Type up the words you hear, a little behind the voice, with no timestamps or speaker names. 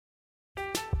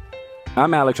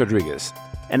I'm Alex Rodriguez.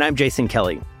 And I'm Jason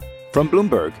Kelly. From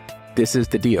Bloomberg, this is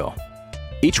The Deal.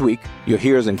 Each week, you'll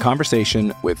hear us in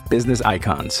conversation with business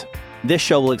icons. This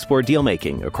show will explore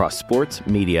deal-making across sports,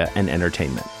 media, and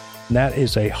entertainment. That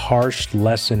is a harsh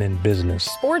lesson in business.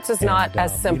 Sports is not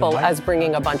as simple as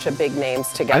bringing a bunch of big names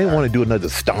together. I didn't want to do another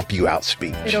stomp you out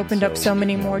speech. It opened up so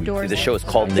many more doors. The show is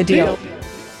called The Deal.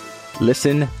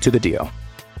 Listen to The Deal.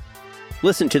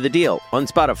 Listen to The Deal on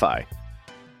Spotify.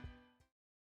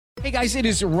 Hey guys, it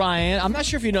is Ryan. I'm not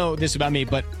sure if you know this about me,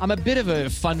 but I'm a bit of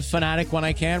a fun fanatic when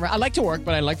I can. I like to work,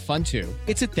 but I like fun too.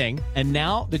 It's a thing. And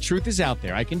now the truth is out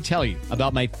there. I can tell you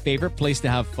about my favorite place to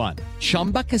have fun.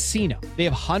 Chumba Casino. They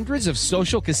have hundreds of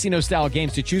social casino style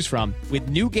games to choose from with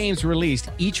new games released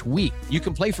each week. You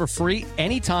can play for free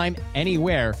anytime,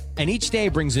 anywhere. And each day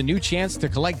brings a new chance to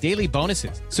collect daily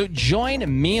bonuses. So join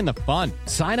me in the fun.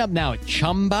 Sign up now at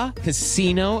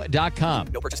ChumbaCasino.com.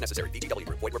 No purchase necessary. VGW.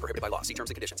 Void where prohibited by law. See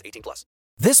terms and conditions. 18+.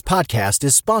 This podcast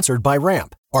is sponsored by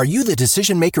Ramp. Are you the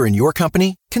decision maker in your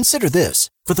company? Consider this.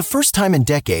 For the first time in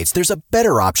decades, there's a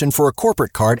better option for a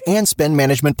corporate card and spend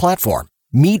management platform.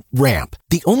 Meet Ramp,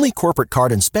 the only corporate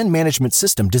card and spend management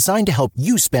system designed to help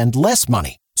you spend less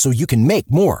money so you can make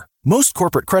more. Most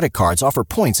corporate credit cards offer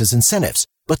points as incentives,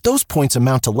 but those points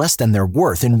amount to less than their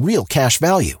worth in real cash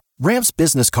value. Ramp's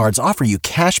business cards offer you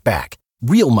cash back,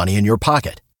 real money in your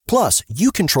pocket. Plus,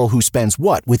 you control who spends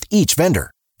what with each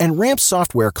vendor. And Ramp's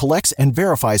software collects and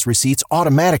verifies receipts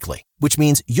automatically, which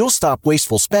means you'll stop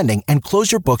wasteful spending and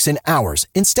close your books in hours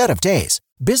instead of days.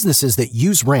 Businesses that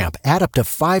use Ramp add up to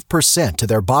 5% to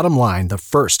their bottom line the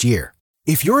first year.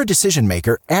 If you're a decision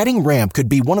maker, adding Ramp could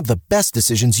be one of the best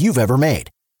decisions you've ever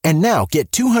made. And now get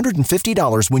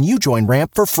 $250 when you join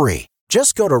Ramp for free.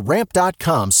 Just go to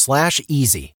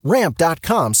ramp.com/easy.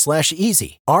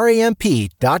 Ramp.com/easy.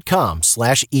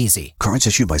 RAMP.com/easy. Cards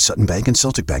issued by Sutton Bank and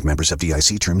Celtic Bank, members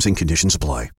FDIC. Terms and conditions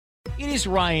apply. It is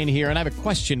Ryan here, and I have a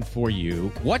question for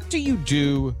you. What do you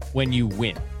do when you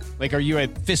win? Like, are you a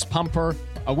fist pumper,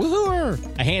 a woohooer,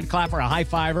 a hand clapper, a high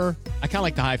fiver? I kind of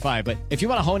like the high five, but if you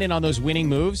want to hone in on those winning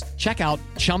moves, check out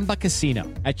Chumba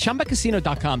Casino. At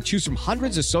ChumbaCasino.com, choose from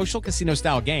hundreds of social casino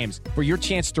style games for your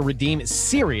chance to redeem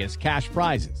serious cash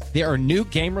prizes. There are new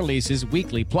game releases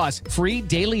weekly, plus free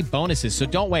daily bonuses. So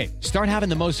don't wait. Start having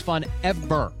the most fun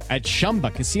ever at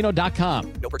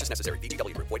ChumbaCasino.com. No purchase necessary.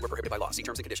 VGW. Void where prohibited by law. See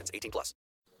terms and conditions. 18+.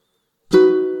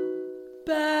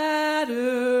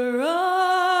 Batter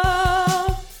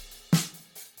up.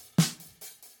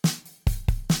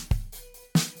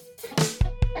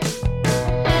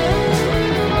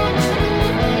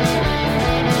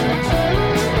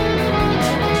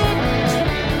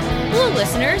 Hello,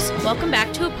 listeners. Welcome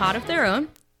back to A Pod of Their Own.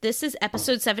 This is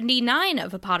episode 79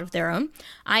 of A Pod of Their Own.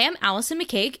 I am Allison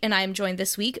McCaig, and I am joined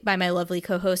this week by my lovely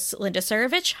co-hosts Linda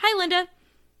Surovich. Hi, Linda.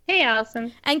 Hey,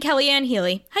 Allison. And Kellyanne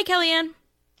Healy. Hi, Kellyanne.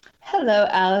 Hello,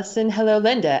 Allison. Hello,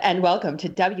 Linda. And welcome to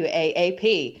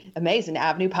WAAP, Amazing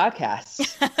Avenue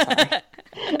Podcast.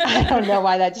 I don't know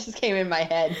why that just came in my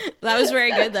head. That was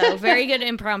very good, though. Very good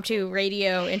impromptu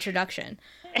radio introduction.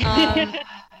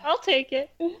 I'll take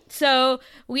it. So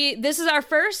this is our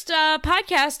first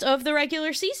podcast of the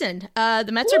regular season. The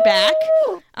Mets are back.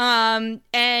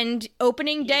 And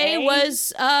opening day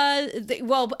was,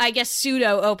 I guess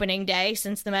pseudo opening day,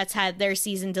 since the Mets had their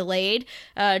season delayed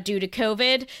due to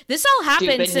COVID. This all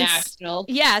happened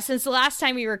since the last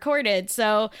time we recorded.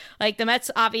 So like the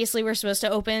Mets obviously were supposed to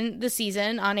open the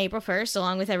season on April 1st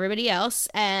along with everybody else.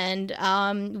 And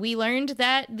we learned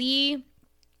that the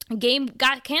game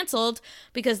got canceled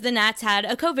because the Nats had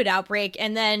a COVID outbreak,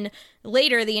 and then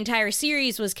later the entire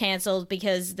series was canceled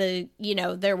because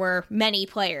there were many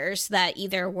players that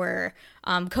either were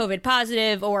COVID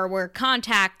positive or were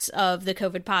contacts of the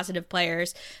COVID positive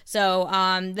players. So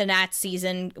the Nats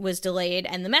season was delayed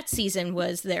and the Mets season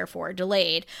was therefore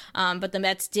delayed. But the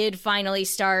Mets did finally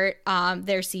start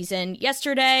their season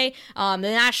yesterday. The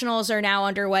Nationals are now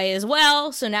underway as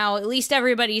well. So now at least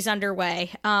everybody's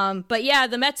underway. But yeah,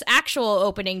 the Mets actual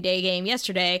opening day game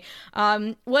yesterday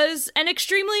was an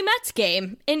extremely Mets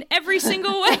game in every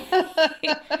single way.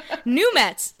 New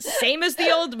Mets, same as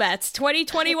the old Mets,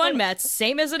 2021 Mets,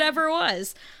 same as it ever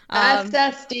was.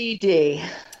 SSDD.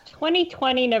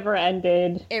 2020 never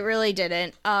ended. It really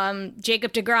didn't.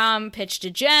 Jacob deGrom pitched a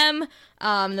gem.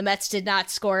 The Mets did not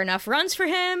score enough runs for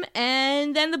him,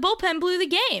 and then the bullpen blew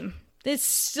the game.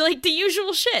 It's like the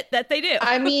usual shit that they do.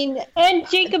 I mean, and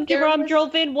Jacob deGrom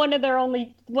drove in one of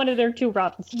their 2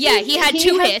 runs. Yeah, he had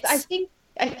 2 hits.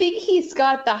 I think he's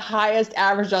got the highest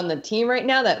average on the team right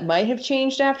now. That might have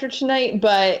changed after tonight,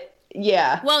 but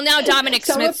yeah. Well, now Dominic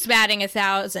Smith's batting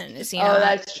 1,000. Oh,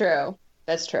 that's true.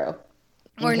 That's true.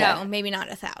 Or no, maybe not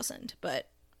 1,000, but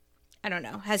I don't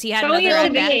know. Has he had Probably another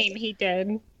in the at-bat? game he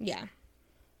did. Yeah.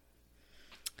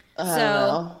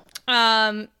 The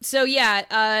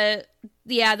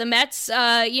Mets,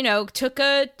 took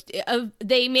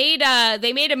they made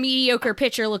a mediocre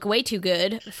pitcher look way too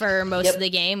good for most of the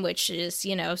game, which is,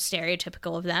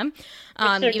 stereotypical of them.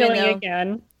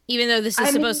 Even though this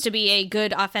is supposed to be a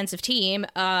good offensive team,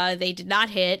 they did not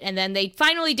hit, and then they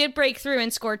finally did break through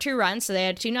and score 2 runs, so they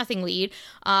had a 2-0 lead.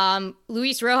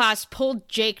 Luis Rojas pulled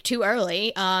Jake too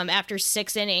early after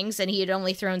 6 innings, and he had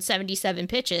only thrown 77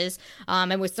 pitches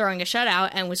and was throwing a shutout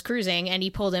and was cruising, and he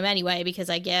pulled him anyway because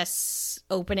I guess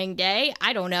opening day,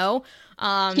 I don't know.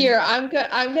 Here, I'm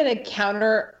going to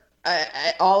counter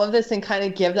all of this and kind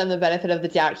of give them the benefit of the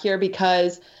doubt here,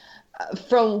 because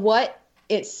from what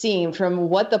it seemed, from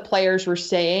what the players were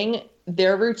saying,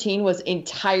 their routine was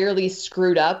entirely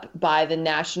screwed up by the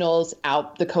Nationals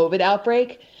the COVID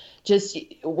outbreak. Just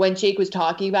when Jake was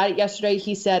talking about it yesterday,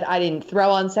 he said, I didn't throw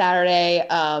on Saturday.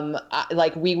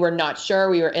 We were not sure.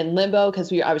 We were in limbo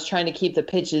because I was trying to keep the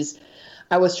pitches.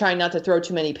 I was trying not to throw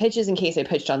too many pitches in case I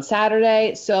pitched on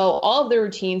Saturday. So all of their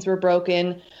routines were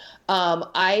broken.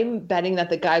 I'm betting that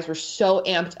the guys were so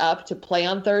amped up to play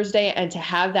on Thursday, and to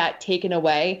have that taken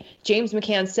away. James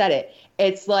McCann said it.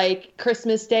 It's like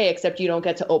Christmas Day, except you don't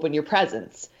get to open your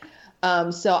presents.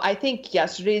 So I think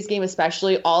yesterday's game,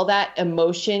 especially, all that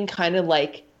emotion kind of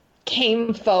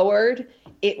came forward.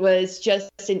 It was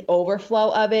just an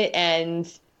overflow of it. And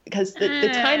because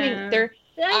the timing there,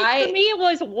 to me, it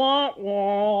was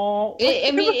wah-wah.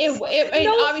 Obviously fire,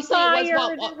 it was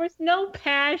wah-wah. There was no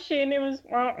passion. It was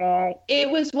wah-wah.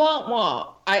 It was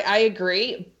wah-wah. I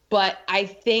agree, but I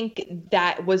think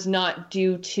that was not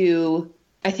due to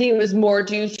 – I think it was more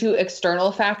due to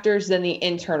external factors than the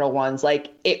internal ones.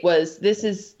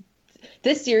 This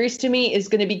series to me is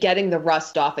going to be getting the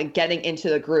rust off and getting into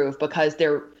the groove, because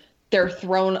they're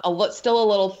still a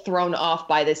little thrown off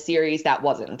by this series that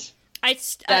wasn't.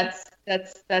 That's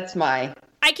my.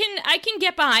 I can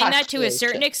get behind that to a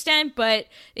certain extent, but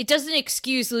it doesn't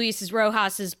excuse Luis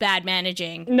Rojas's bad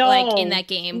managing in that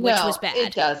game, which was bad.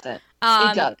 It doesn't. It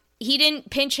doesn't. He didn't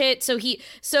pinch hit, so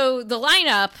the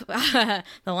lineup,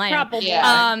 the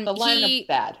lineup's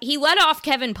bad. He let off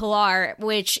Kevin Pillar,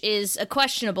 which is a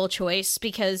questionable choice,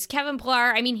 because Kevin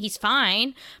Pillar, I mean, he's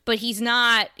fine, but he's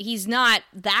not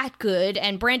that good,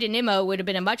 and Brandon Nimmo would have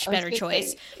been a much better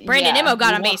choice. Brandon Nimmo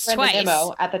got on base twice. Brandon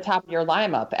Nimmo at the top of your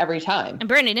lineup every time. And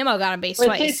Brandon Nimmo got on base twice.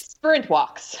 With his sprint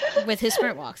walks.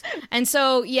 And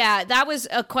so, that was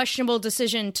a questionable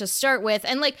decision to start with.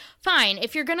 And, fine,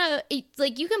 if you're gonna,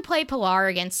 you can play Pillar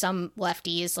against some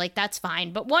lefties, that's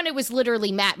fine. But one, it was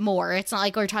literally Matt Moore. It's not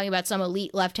like we're talking about some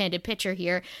elite left-handed pitcher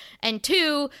here. And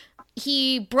two,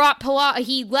 he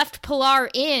left Pillar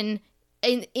in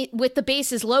with the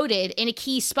bases loaded in a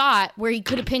key spot where he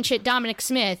could have pinch hit Dominic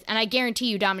Smith, and I guarantee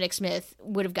you Dominic Smith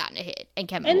would have gotten a hit. And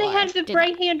Kevin Pillar they had the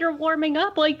right-hander warming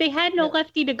up. They had no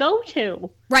lefty to go to.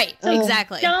 Right,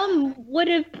 exactly. Dumb would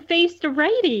have faced a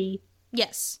righty.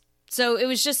 Yes. So it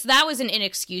was just, that was an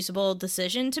inexcusable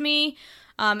decision to me.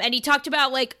 And he talked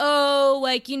about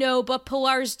but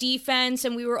Pillar's defense,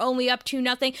 and we were only up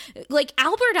 2-0.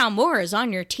 Albert Almora is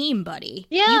on your team, buddy.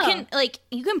 Yeah.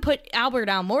 You can put Albert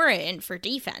Almora in for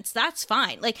defense. That's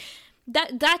fine.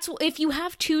 That's if you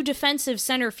have 2 defensive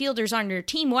center fielders on your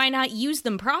team, why not use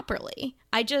them properly?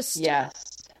 Yes.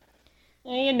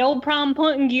 No problem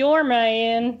putting Guillorme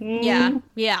in. Mm.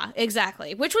 Yeah,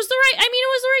 exactly. Which was it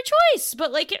was the right choice.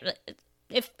 But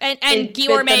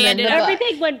Guillorme ended up,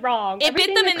 everything went wrong. It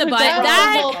bit them in the butt.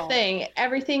 That whole thing,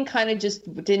 everything kind of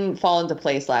just didn't fall into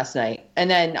place last night. And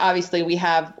then obviously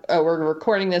we're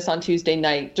recording this on Tuesday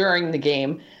night during the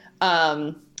game.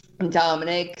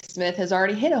 Dominic Smith has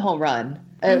already hit a home run.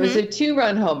 It was a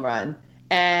 2-run home run,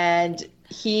 and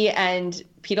he and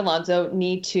Pete Alonso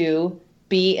need to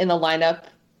be in the lineup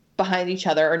behind each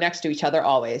other or next to each other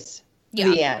always.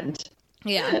 The end.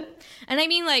 Yeah. And I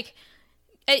mean,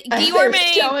 Guillorme,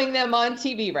 they're showing them on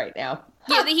TV right now.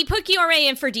 Yeah, he put Guillorme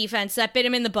in for defense. That bit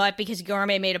him in the butt because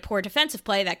Guillorme made a poor defensive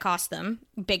play that cost them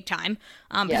big time.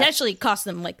 Potentially cost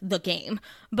them the game.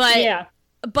 But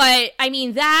I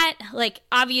mean, that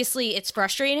obviously it's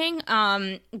frustrating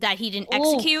that he didn't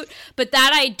execute, but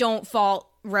that I don't fault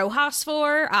Rojas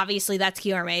for. Obviously that's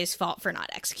Guillorme's fault for not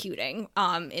executing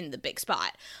in the big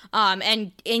spot.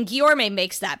 And Guillorme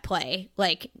makes that play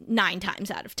 9 times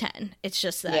out of 10. It's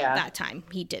just that that time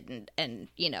he didn't, and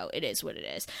it is what it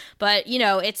is. But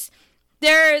it's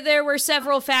there were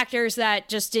several factors that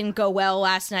just didn't go well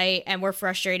last night and were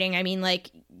frustrating. I mean,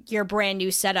 your brand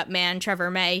new setup man,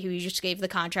 Trevor May, who you just gave the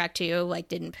contract to, like,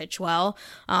 didn't pitch well,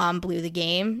 blew the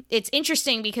game. It's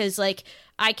interesting because, like,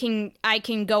 I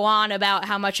can go on about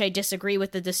how much I disagree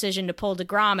with the decision to pull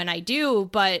DeGrom, and I do,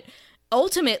 but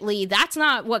ultimately that's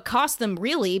not what cost them,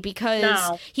 really,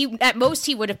 because at most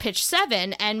he would have pitched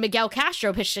 7, and Miguel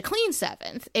Castro pitched a clean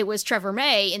 7th. It was Trevor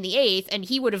May in the 8th, and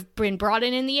he would have been brought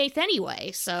in the 8th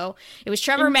anyway. So it was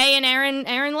Trevor May and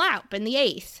Aaron Lapp in the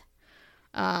 8th.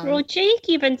 Well, Jake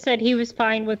even said he was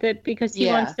fine with it because he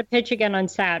wants to pitch again on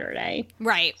Saturday.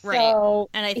 Right. So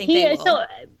and I think they will.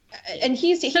 And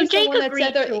he's Jake the one that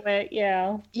agreed said to it.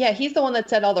 Yeah, he's the one that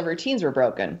said all the routines were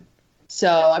broken. So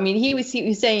I mean, he was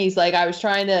saying, he's like, I was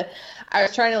trying to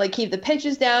like keep the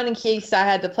pitches down in case I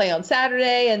had to play on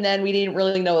Saturday, and then we didn't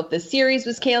really know if the series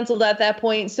was canceled at that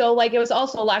point. So like, it was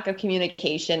also a lack of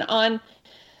communication on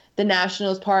the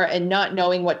Nationals' part and not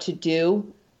knowing what to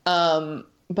do.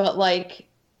 But like,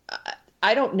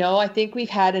 I don't know. I think we've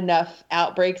had enough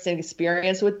outbreaks and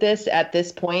experience with this at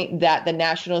this point that the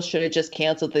Nationals should have just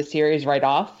canceled the series right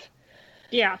off.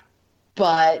 Yeah.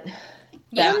 But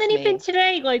yeah, and then even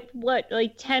today, like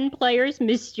 10 players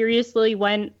mysteriously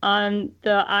went on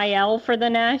the IL for the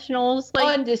Nationals.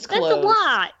 Like, undisclosed. That's a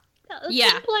lot. 10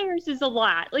 Yeah. players is a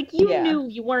lot. Like, you knew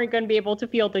you weren't going to be able to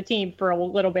field the team for a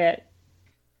little bit.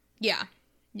 Yeah.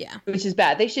 Yeah. Which is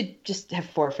bad. They should just have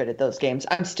forfeited those games.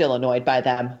 I'm still annoyed by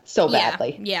them so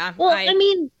badly. Yeah. Well, I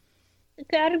mean,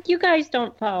 you guys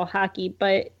don't follow hockey,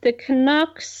 but the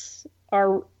Canucks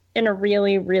are in a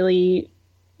really, really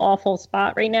awful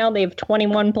spot right now. They have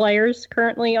 21 players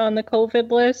currently on the COVID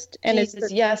list. And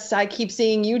yes, I keep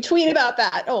seeing you tweet about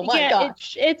that. Oh my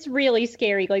gosh. It's really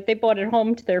scary. Like, they brought it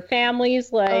home to their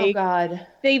families. Like, oh God.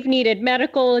 They've needed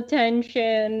medical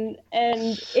attention,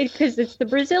 and because it's the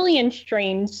Brazilian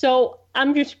strain. So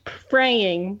I'm just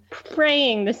praying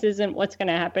this isn't what's going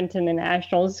to happen to the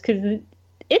Nationals, because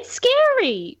it's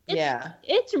scary.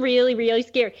 It's really, really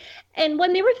scary. And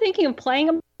when they were thinking of playing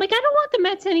them, like, I don't want the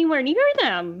Mets anywhere near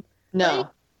them. No. Like,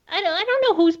 I don't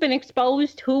know who's been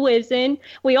exposed, who isn't.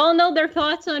 We all know their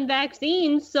thoughts on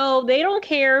vaccines, so they don't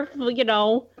care if,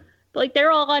 like,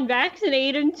 they're all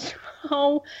unvaccinated.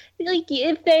 So, like,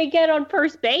 if they get on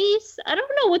first base, I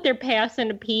don't know what they're passing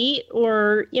to Pete,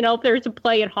 or, if there's a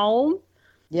play at home.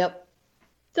 Yep.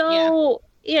 So,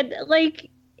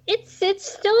 it's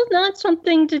still not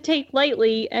something to take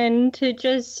lightly, and to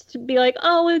just be like,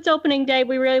 oh, it's opening day,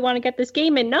 we really want to get this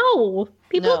game in. No.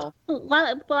 People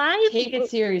take it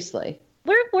seriously.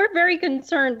 We're very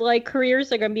concerned, like,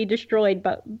 careers are going to be destroyed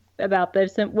about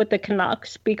this with the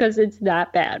Canucks, because it's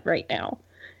that bad right now.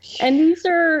 And these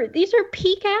are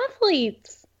peak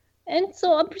athletes. And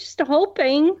so I'm just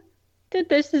hoping that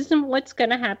this isn't what's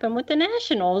going to happen with the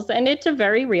Nationals, and it's a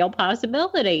very real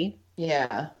possibility.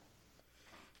 Yeah.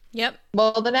 Yep.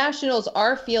 Well, the Nationals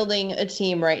are fielding a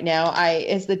team right now.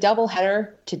 Is the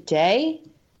doubleheader today?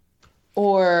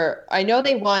 Or I know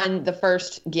they won the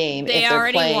first game. They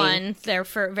already won their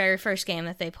very first game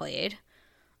that they played.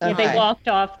 Yeah, they walked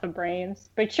off the Braves.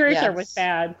 But Scherzer was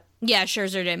bad. Yeah,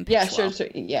 Scherzer didn't pitch well.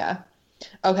 Scherzer, yeah.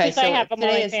 Okay, so I have them on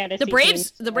my fantasy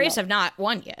the Braves have not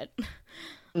won yet.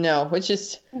 No, which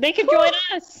is... They could join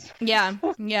us.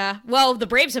 Yeah. Well, the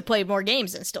Braves have played more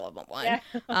games and still haven't won.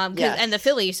 Yeah. And the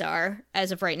Phillies are,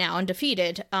 as of right now,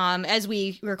 undefeated. As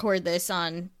we record this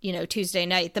on, Tuesday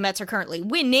night, the Mets are currently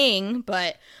winning,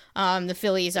 but the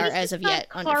Phillies are, as of yet,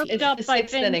 undefeated. It's the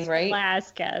sixth inning, right?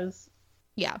 Velasquez.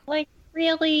 Yeah. Like,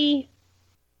 really?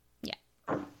 Yeah.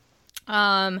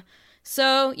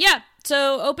 So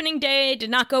opening day did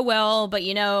not go well, but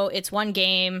it's one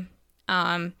game.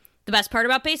 The best part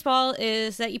about baseball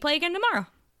is that you play again tomorrow.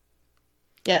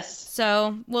 Yes.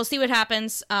 So we'll see what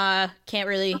happens. Can't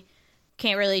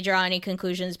really draw any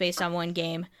conclusions based on one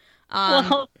game.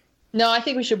 No, I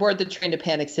think we should board the train to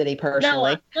Panic City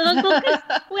personally. No,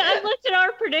 I looked at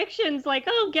our predictions, like,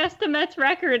 guess the Mets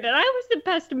record, and I was the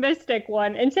pessimistic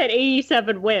one and said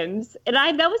 87 wins, and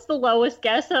that was the lowest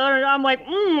guess. And I'm like,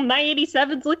 my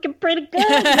 87's looking pretty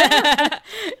good.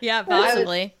 Yeah,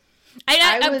 possibly.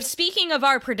 Speaking of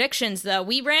our predictions, though,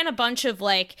 we ran a bunch of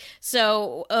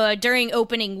during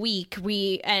opening week,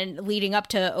 and leading up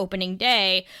to opening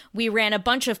day, we ran a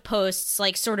bunch of posts,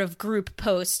 like sort of group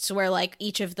posts where like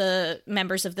each of the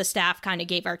members of the staff kind of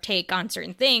gave our take on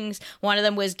certain things. One of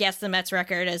them was guess the Mets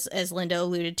record, as Linda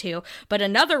alluded to. But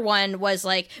another one was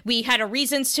like, we had a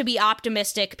reasons to be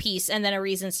optimistic piece and then a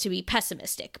reasons to be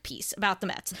pessimistic piece about the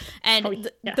Mets.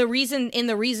 And the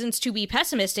reasons to be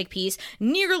pessimistic piece,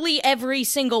 nearly every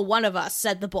single one of us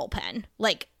said the bullpen.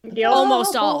 Like,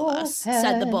 almost all of us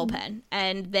said the bullpen.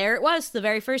 And there it was, the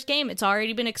very first game. It's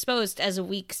already been exposed as a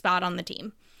weak spot on the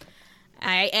team.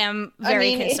 I am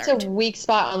very concerned. It's a weak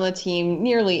spot on the team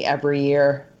nearly every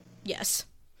year. Yes.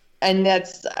 And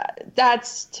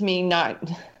that's to me not.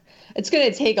 It's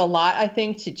going to take a lot, I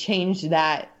think, to change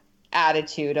that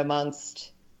attitude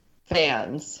amongst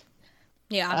fans.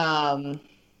 Yeah.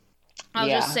 I'll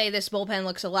just say this bullpen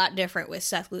looks a lot different with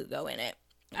Seth Lugo in it.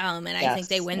 And I think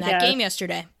they win that game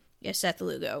yesterday. Yes, Seth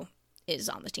Lugo is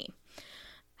on the team.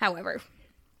 However,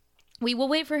 we will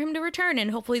wait for him to return, and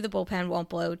hopefully the bullpen won't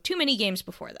blow too many games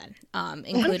before then,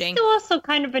 including... I'm still also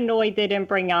kind of annoyed they didn't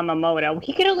bring Yamamoto.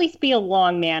 He could at least be a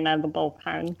long man on the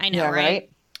bullpen. I know, right?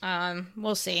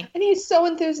 We'll see. And he's so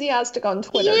enthusiastic on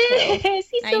Twitter, Yes,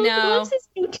 he loves his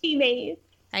new teammates.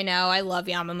 I know. I love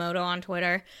Yamamoto on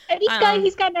Twitter. And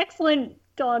he's got an excellent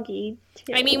doggy,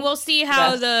 too. I mean, we'll see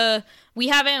how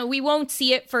we won't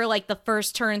see it for like the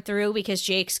first turn through because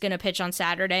Jake's going to pitch on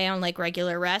Saturday on like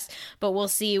regular rest, but we'll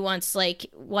see once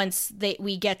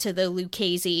we get to the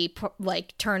Lucchesi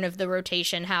like turn of the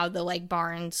rotation, how the like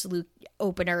Barnes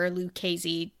opener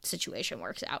Lucchesi situation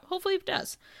works out. Hopefully it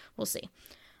does. We'll see.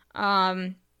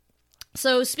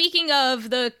 So speaking of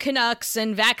the Canucks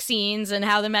and vaccines and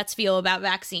how the Mets feel about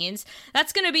vaccines,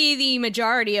 that's going to be the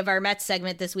majority of our Mets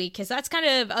segment this week, because that's kind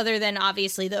of, other than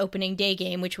obviously the opening day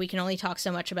game, which we can only talk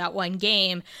so much about one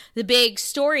game, the big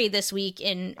story this week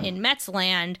in Mets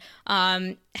land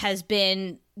has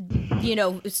been,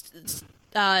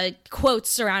 quotes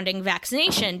surrounding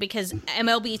vaccination, because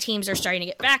MLB teams are starting to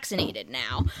get vaccinated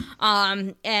now.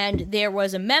 And there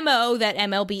was a memo that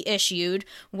MLB issued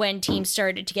when teams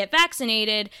started to get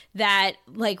vaccinated that,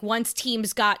 like, once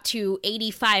teams got to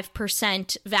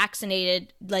 85%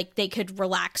 vaccinated, like, they could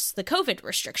relax the COVID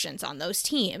restrictions on those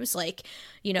teams. Like,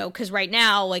 because right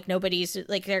now, like, nobody's,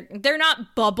 like, they're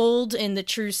not bubbled in the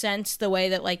true sense the way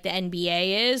that, like, the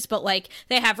NBA is, but, like,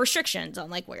 they have restrictions on,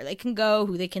 like, where they can go,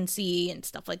 who they can see, and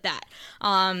stuff like that.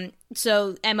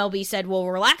 So MLB said, we'll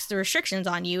relax the restrictions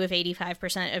on you if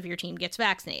 85% of your team gets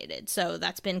vaccinated. So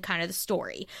that's been kind of the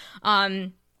story.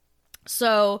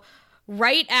 So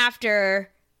right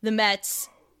after the Mets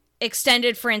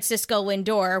extended Francisco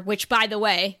Lindor, which, by the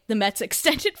way, the Mets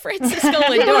extended Francisco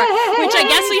Lindor, which I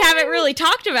guess we haven't really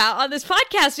talked about on this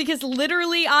podcast, because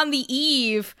literally on the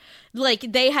eve,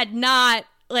 like, they had not,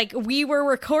 like, we were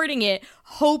recording it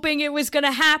hoping it was going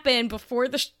to happen before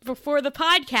the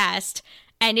podcast,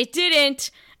 and it didn't.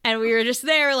 And we were just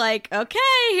there like, okay,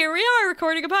 here we are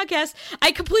recording a podcast.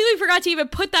 I completely forgot to even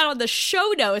put that on the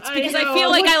show notes because I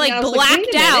feel like I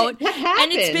blacked out.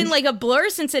 And it's been like a blur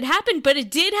since it happened, but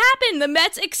it did happen. The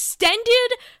Mets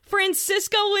extended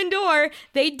Francisco Lindor.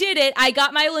 They did it. I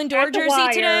got my Lindor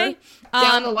jersey today.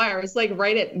 Down the wire. It was like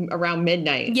right at around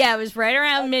midnight. Yeah, it was right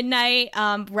around midnight,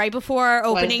 right before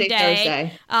opening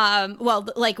day. Well,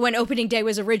 like when opening day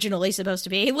was originally supposed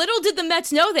to be. Little did the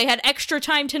Mets know they had extra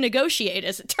time to negotiate,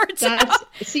 as it turns out.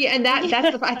 See, and that's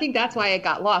I think that's why it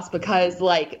got lost, because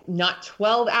like not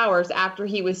 12 hours after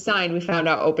he was signed, we found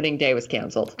out opening day was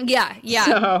canceled. Yeah.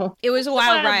 So it was a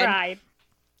wild ride.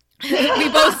 We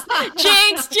both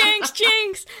jinx.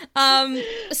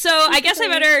 So I guess I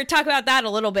better talk about that a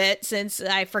little bit, since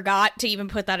I forgot to even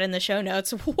put that in the show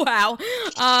notes. Wow.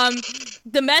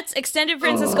 The Mets extended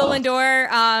Francisco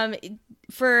Lindor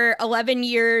for 11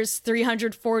 years,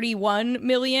 $341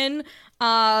 million.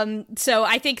 So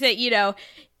I think that,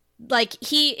 like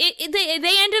they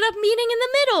ended up meeting in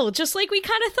the middle, just like we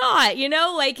kind of thought,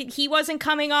 like he wasn't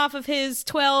coming off of his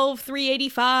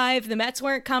 12,385. The Mets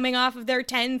weren't coming off of their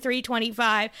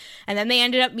 10,325. And then they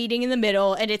ended up meeting in the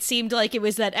middle. And it seemed like it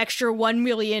was that extra $1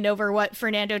 million over what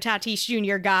Fernando Tatis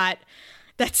Jr. got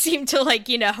that seemed to, like,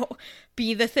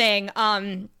 be the thing.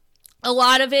 A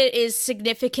lot of it is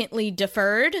significantly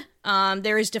deferred.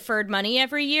 There is deferred money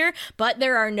every year, but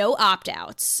there are no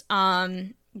opt-outs.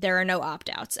 There are no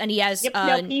opt-outs, and he has...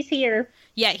 he's here.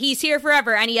 Yeah, he's here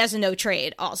forever, and he has a no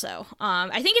trade also.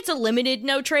 I think it's a limited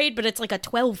no trade, but it's like a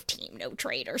 12-team no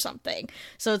trade or something.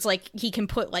 So it's like he can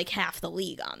put like half the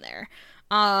league on there.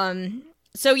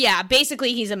 So yeah,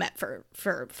 basically he's a Met for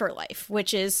life,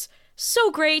 which is so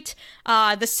great.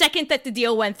 The second that the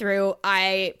deal went through,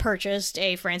 I purchased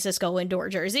a Francisco Lindor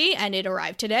jersey, and it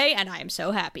arrived today, and I am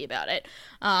so happy about it.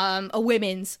 A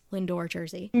women's Lindor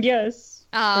jersey. Yes.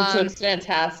 It looks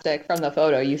fantastic from the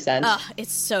photo you sent.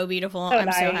 It's so beautiful. So I'm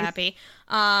nice. so happy.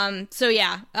 So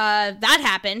yeah, that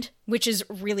happened, which is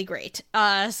really great.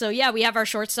 So yeah, we have our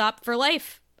shortstop for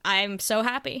life. I'm so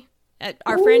happy.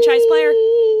 Our franchise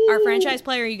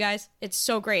player, you guys. It's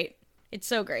so great. It's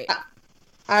so great.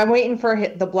 I'm waiting for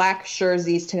the black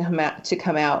jerseys to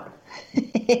come out.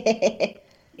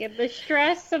 Yeah, the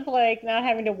stress of like not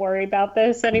having to worry about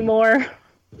this anymore.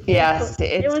 Yes,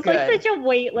 it was good. like such a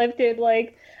weight lifted.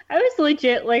 Like I was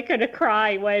legit like gonna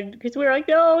cry because we were like,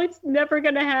 no, it's never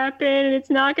gonna happen. It's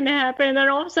not gonna happen. And then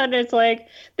all of a sudden it's like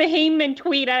the Heyman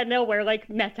tweet out of nowhere, like,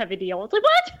 Mets have a deal. It's like,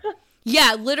 what?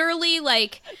 Yeah, literally,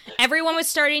 like, everyone was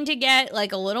starting to get,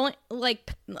 like, a little worried.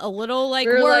 Like,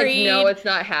 no, it's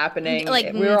not happening.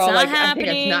 Like, we were all like, happening.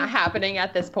 I think it's not happening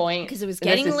at this point. Because it was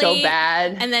getting late. This is so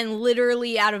bad. And then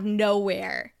literally out of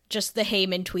nowhere, just the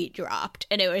Heyman tweet dropped.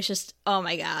 And it was just, oh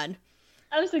my God.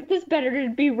 I was like, this better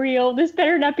be real. This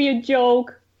better not be a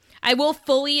joke. I will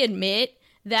fully admit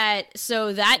that,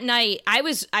 so that night, I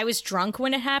was drunk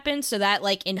when it happened, so that,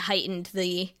 like, heightened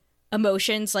the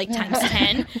emotions like times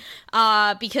 10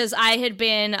 because I had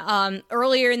been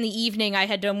earlier in the evening I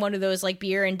had done one of those like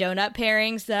beer and donut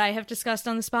pairings that I have discussed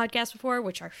on this podcast before,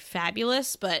 which are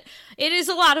fabulous, but it is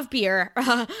a lot of beer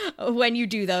when you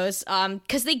do those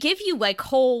because they give you like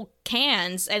whole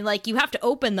cans and like you have to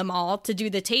open them all to do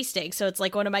the tasting, so it's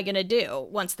like, what am I gonna do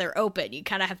once they're open? You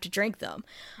kind of have to drink them.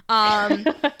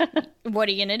 What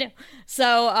are you gonna do?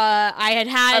 So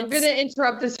I'm gonna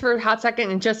interrupt this for a hot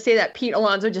second and just say that Pete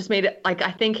Alonso just made it, like,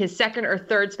 I think his second or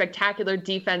third spectacular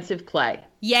defensive play.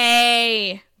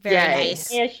 Yay! Very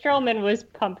nice. Yeah, Strowman was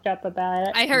pumped up about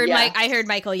it. I heard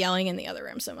Michael yelling in the other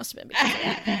room, so it must have been because of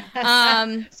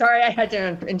that. Sorry, I had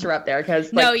to interrupt there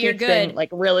because no, you're Pete's good. been like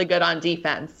really good on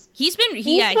defense. He's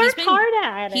worked hard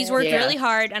at it. He's worked really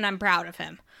hard, and I'm proud of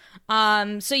him.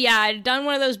 So yeah, I'd done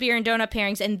one of those beer and donut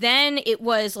pairings, and then it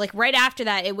was like right after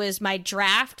that, it was my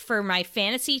draft for my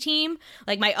fantasy team,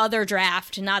 like my other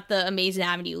draft, not the Amazing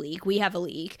Avenue League. We have a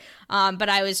league, but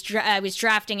I was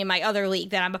drafting in my other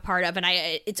league that I'm a part of, and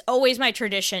it's always my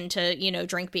tradition to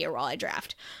drink beer while I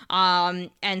draft.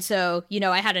 And so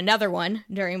I had another one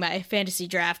during my fantasy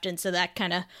draft, and so that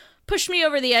kind of pushed me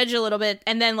over the edge a little bit.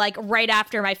 And then like right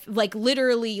after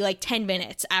literally 10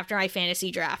 minutes after my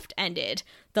fantasy draft ended,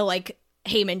 the like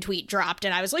Heyman tweet dropped,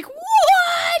 and I was like,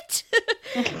 what?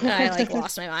 And I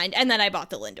lost my mind. And then I bought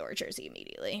the Lindor jersey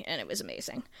immediately, and it was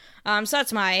amazing. So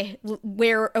that's my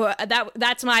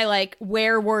that's my like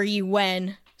where were you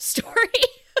when story.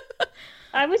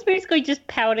 I was basically just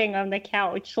pouting on the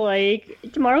couch, like,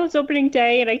 tomorrow's opening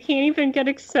day and I can't even get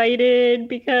excited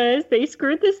because they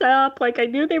screwed this up like I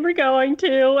knew they were going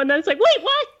to. And then it's like, wait,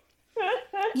 what?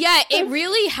 Yeah, it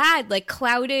really had, like,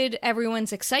 clouded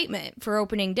everyone's excitement for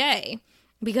opening day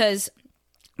because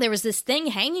there was this thing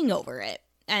hanging over it.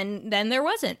 And then there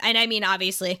wasn't. And I mean,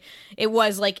 obviously, it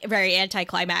was, like, very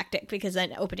anticlimactic because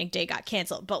then opening day got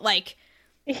canceled. But, like,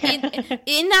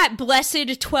 in that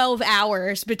blessed 12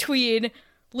 hours between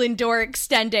Lindor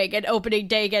extending and opening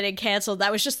day getting canceled,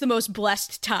 that was just the most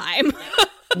blessed time.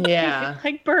 Yeah.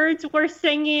 Like birds were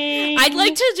singing. I'd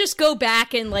like to just go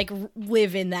back and like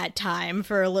live in that time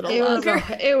for a little longer.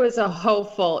 It was a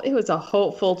hopeful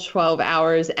 12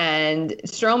 hours, and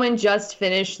Strowman just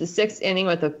finished the 6th inning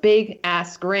with a big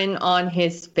ass grin on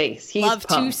his face. He's Love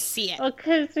pumped. to see it. Well,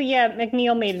 because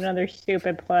McNeil made another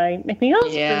stupid play.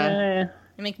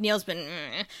 McNeil's been,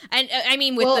 and I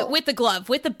mean with the glove,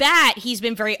 with the bat, he's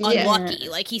been very unlucky.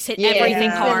 Like he's hit everything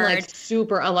hard. Been, like,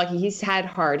 super unlucky. He's had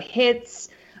hard hits.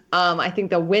 I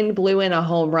think the wind blew in a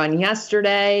home run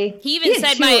yesterday. He even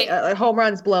said my home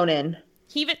runs blown in.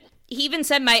 He even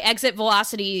said my exit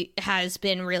velocity has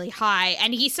been really high,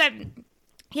 and he said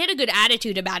he had a good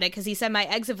attitude about it because he said my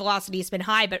exit velocity has been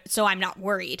high, but so I'm not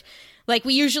worried. Like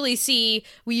we usually see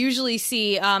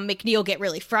McNeil get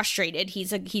really frustrated.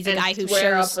 He's a guy who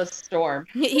shows up a storm.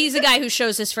 He's a guy who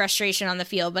shows his frustration on the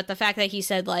field. But the fact that he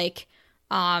said like,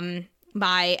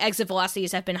 my exit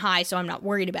velocities have been high, so I'm not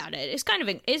worried about it,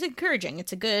 is encouraging.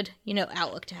 It's a good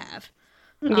outlook to have.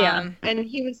 Yeah, and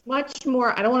he was much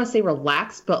more, I don't want to say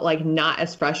relaxed, but like not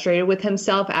as frustrated with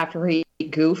himself after he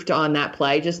goofed on that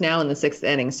play just now in the 6th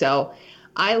inning. So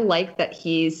I like that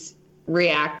he's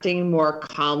reacting more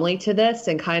calmly to this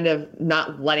and kind of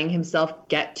not letting himself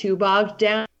get too bogged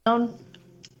down.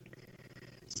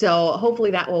 So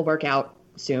hopefully that will work out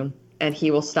soon and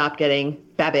he will stop getting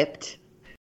babbipped.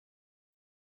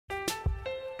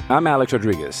 I'm Alex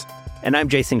Rodriguez. And I'm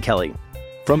Jason Kelly.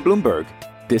 From Bloomberg,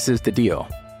 this is The Deal.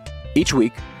 Each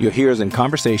week, you'll hear us in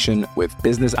conversation with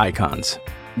business icons.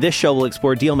 This show will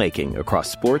explore deal-making across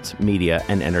sports, media,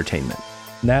 and entertainment.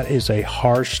 That is a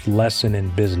harsh lesson in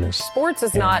business. Sports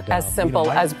is not as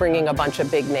simple as bringing a bunch of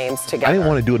big names together. I didn't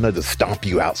want to do another stomp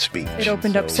you out speech. It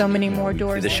opened up so many more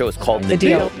doors. The show is called The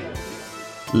Deal.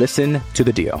 Listen to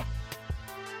The Deal.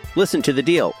 Listen to The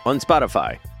Deal on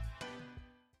Spotify.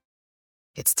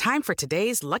 It's time for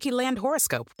today's Lucky Land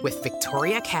horoscope with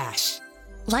Victoria Cash.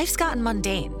 Life's gotten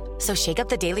mundane, so shake up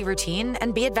the daily routine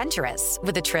and be adventurous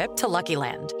with a trip to Lucky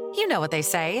Land. You know what they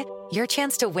say. Your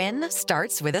chance to win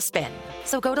starts with a spin.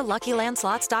 So go to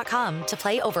LuckyLandSlots.com to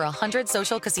play over 100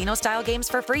 social casino-style games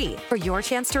for free for your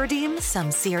chance to redeem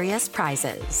some serious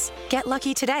prizes. Get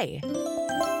lucky today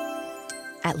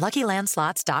at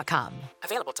LuckyLandSlots.com.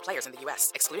 Available to players in the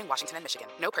U.S., excluding Washington and Michigan.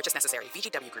 No purchase necessary.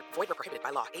 VGW Group. Void where prohibited by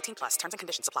law. 18+. Terms and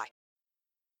conditions apply.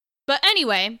 But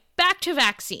anyway, back to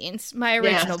vaccines. My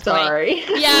original point. Sorry.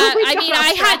 Yeah, I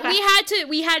mean,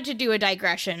 we had to do a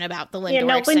digression about the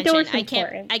Lindor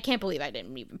extension. I can't believe I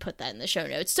didn't even put that in the show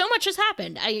notes. So much has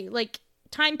happened.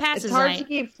 Time passes. It's hard to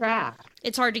keep track.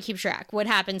 It's hard to keep track. What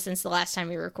happened since the last time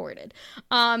we recorded?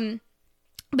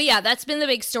 But yeah, that's been the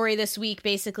big story this week,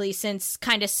 basically, since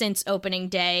opening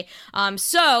day.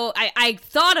 So I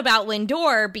thought about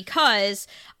Lindor because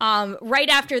right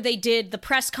after they did the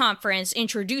press conference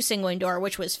introducing Lindor,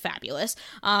 which was fabulous,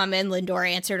 and Lindor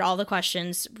answered all the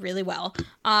questions really well,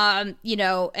 and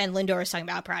Lindor was talking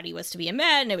about how proud he was to be a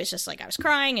Met, and it was just like I was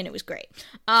crying, and it was great.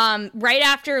 Right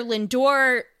after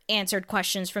Lindor answered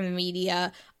questions from the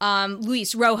media,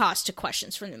 Luis Rojas took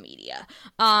questions from the media.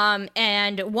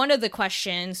 And one of the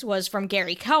questions was from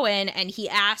Gary Cohen, and he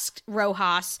asked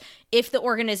Rojas if the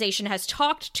organization has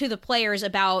talked to the players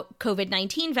about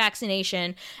COVID-19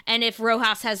 vaccination, and if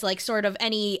Rojas has sort of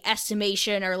any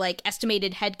estimation or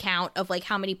estimated head count of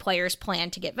how many players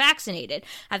plan to get vaccinated.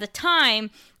 At the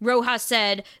time, Rojas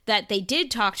said that they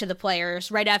did talk to the players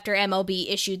right after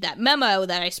MLB issued that memo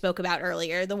that I spoke about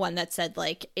earlier, the one that said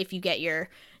if you get your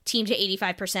team to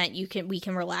 85%, we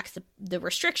can relax the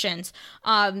restrictions.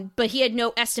 But he had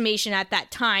no estimation at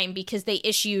that time because they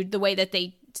issued, the way that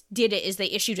they did it is they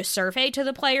issued a survey to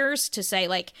the players to say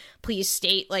please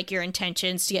state your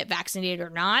intentions to get vaccinated or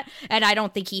not. And I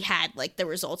don't think he had the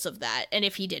results of that. And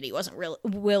if he did, he wasn't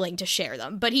willing to share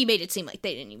them, but he made it seem like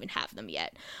they didn't even have them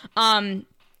yet. And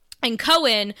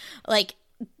Cohen,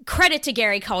 credit to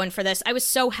Gary Cohen for this. I was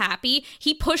so happy.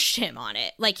 He pushed him on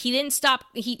it. He didn't stop.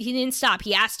 He didn't stop.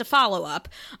 He asked a follow-up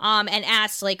and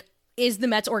asked, is the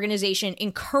Mets organization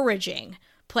encouraging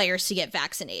players to get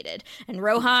vaccinated? And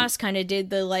Rojas kind of did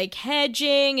the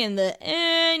hedging and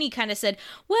and he kind of said,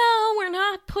 well, we're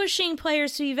not pushing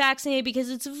players to be vaccinated because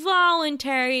it's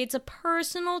voluntary, it's a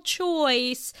personal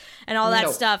choice, and all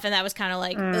that stuff. And that was kind of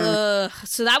ugh.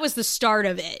 So that was the start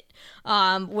of it.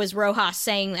 Was Rojas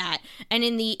saying that. And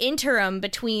in the interim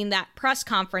between that press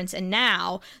conference and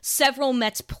now, several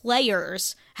Mets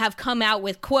players have come out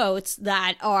with quotes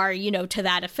that are, to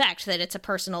that effect, that it's a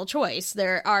personal choice.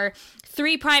 There are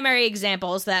three primary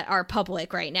examples that are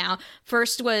public right now.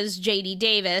 First was JD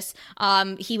Davis.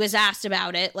 He was asked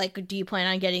about it, do you plan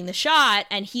on getting the shot?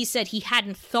 And he said he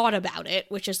hadn't thought about it,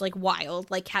 which is wild.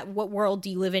 What world do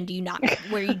you live in? Do you not,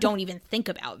 where you don't even think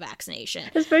about vaccination?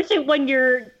 Especially when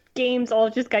your games all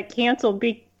just got canceled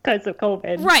because of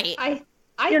COVID. Right.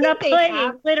 You're not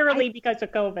playing literally because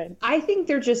of COVID. I think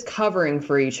they're just covering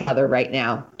for each other right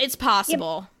now. It's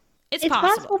possible. Yeah, it's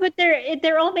possible, but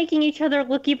they're all making each other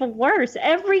look even worse.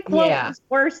 Every quote is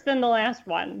worse than the last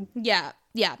one. Yeah.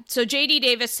 So JD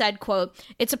Davis said, quote,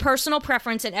 "It's a personal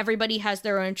preference and everybody has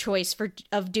their own choice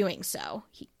of doing so."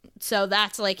 So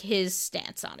that's his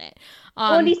stance on it.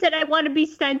 And he said, I want to be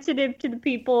sensitive to the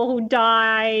people who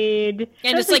died.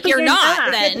 And it's you're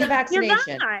not then. The vaccination.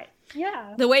 You're not.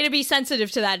 Yeah. The way to be sensitive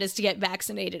to that is to get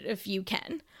vaccinated if you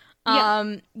can.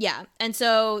 Yeah. And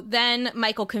so then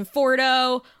Michael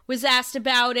Conforto was asked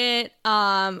about it.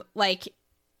 And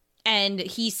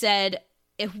he said,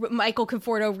 if Michael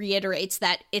Conforto reiterates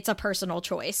that it's a personal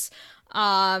choice.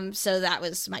 So that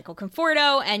was Michael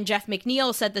Conforto, and Jeff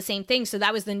McNeil said the same thing. So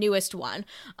that was the newest one.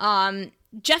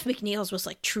 Jeff McNeil's was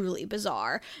truly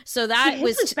bizarre. So that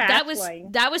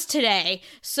was today.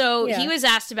 So he was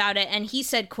asked about it, and he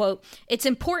said, quote, "It's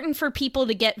important for people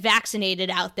to get vaccinated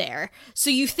out there." So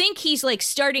you think he's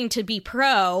starting to be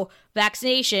pro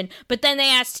vaccination, but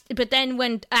then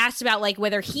when asked about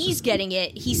whether he's getting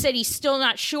it, he said he's still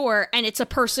not sure, and it's a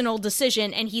personal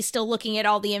decision, and he's still looking at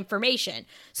all the information.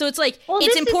 So it's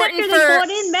it's important for brought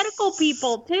in medical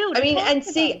people too.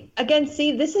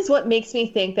 This is what makes me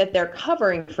think that they're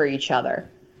covering for each other.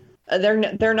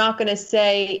 They're not going to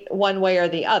say one way or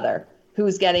the other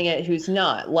who's getting it, who's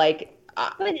not.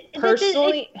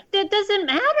 Personally, that doesn't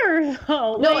matter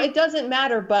though. No, it doesn't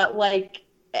matter. But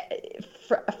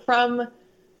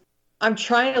I'm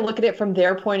trying to look at it from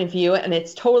their point of view, and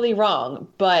it's totally wrong.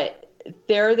 But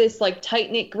they're this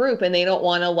tight-knit group, and they don't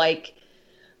want to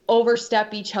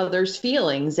overstep each other's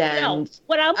feelings. And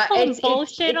what I'm calling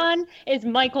bullshit on is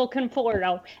Michael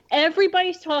Conforto.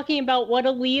 Everybody's talking about what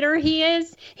a leader he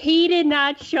is. He did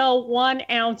not show 1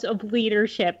 ounce of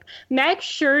leadership. Max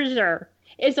Scherzer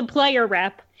is a player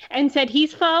rep and said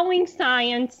he's following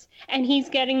science and he's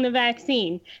getting the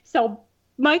vaccine. So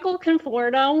Michael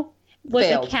Conforto was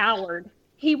a coward.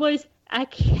 He was a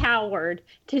coward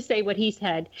to say what he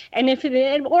said. And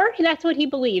or that's what he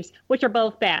believes, which are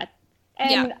both bad.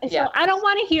 And I don't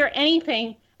want to hear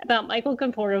anything about Michael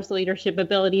Conforto's leadership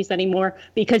abilities anymore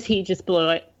because he just blew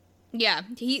it. Yeah,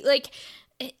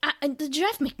 the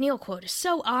Jeff McNeil quote is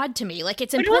so odd to me. Like,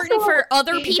 it's important for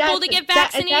other people to get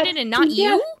vaccinated and not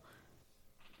you?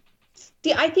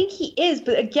 See, I think he is,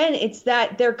 but again, it's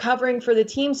that they're covering for the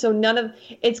team, so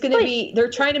it's going to be,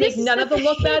 they're trying to make none of them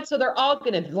look bad, so they're all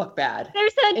going to look bad.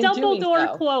 There's that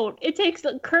Dumbledore quote. It takes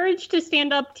courage to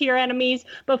stand up to your enemies,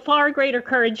 but far greater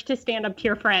courage to stand up to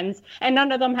your friends, and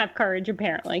none of them have courage,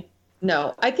 apparently.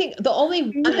 No, I think the only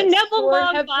one Neville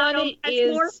Longbottom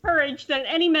has more courage than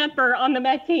any member on the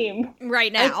Met team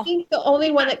right now. I think the only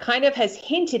one that kind of has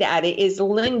hinted at it is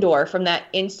Lindor from that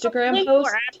Instagram post.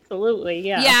 Absolutely,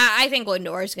 yeah. Yeah, I think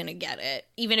Lindor is going to get it,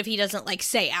 even if he doesn't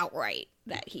say outright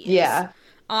that he is. Yeah.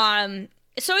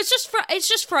 So it's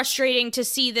just frustrating to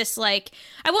see this. I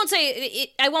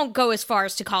won't go as far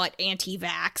as to call it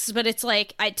anti-vax, but it's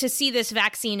to see this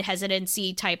vaccine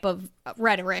hesitancy type of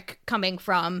rhetoric coming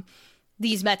from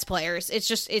these Mets players.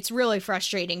 It's really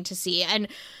frustrating to see. And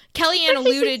Kellyanne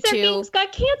alluded to games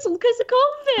got canceled because of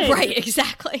COVID. Right,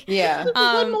 exactly. Yeah.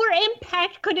 What more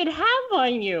impact could it have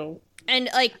on you? And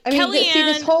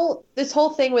Kellyanne, this whole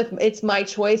thing with it's my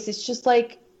choice. It's just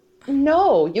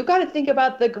no, you got to think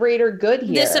about the greater good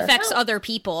here. This affects other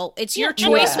people. It's your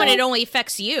choice when it only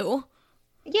affects you.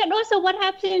 Yeah, and also what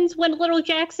happens when little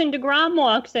Jackson DeGrom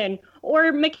walks in,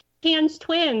 or McCann's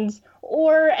twins,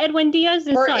 or Edwin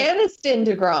Diaz's or son. Aniston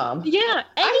DeGrom. Yeah,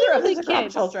 any of the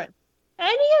kids. Children.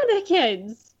 Any of the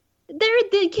kids.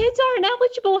 The kids aren't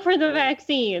eligible for the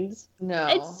vaccines. No.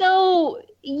 And so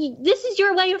this is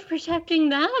your way of protecting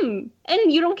them.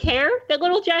 And you don't care that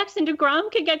little Jackson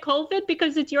DeGrom can get COVID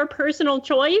because it's your personal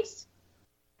choice?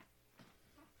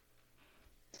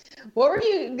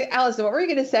 Allison, what were you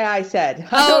going to say I said?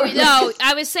 Oh, no,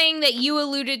 I was saying that you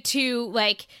alluded to,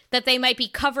 that they might be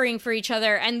covering for each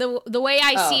other. And the way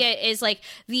I see it is,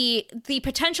 the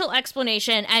potential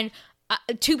explanation, and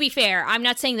to be fair, I'm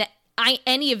not saying that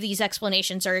any of these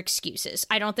explanations are excuses.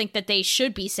 I don't think that they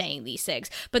should be saying these things.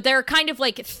 But there are kind of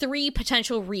 3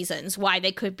 potential reasons why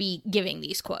they could be giving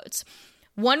these quotes.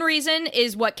 One reason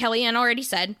is what Kellyanne already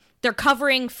said. They're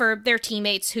covering for their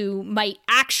teammates who might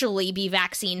actually be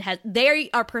they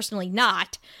are personally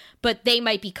not, but they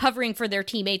might be covering for their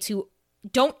teammates who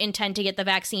don't intend to get the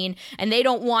vaccine, and they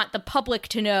don't want the public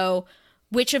to know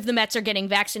which of the Mets are getting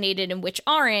vaccinated and which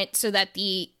aren't, so that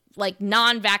the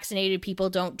non-vaccinated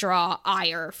people don't draw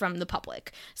ire from the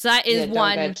public. So that is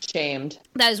one. Don't get shamed.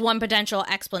 That is one potential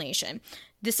explanation.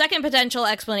 The second potential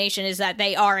explanation is that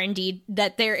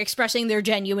they're expressing their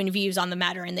genuine views on the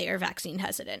matter and they are vaccine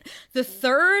hesitant. The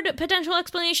third potential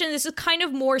explanation, this is kind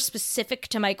of more specific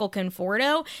to Michael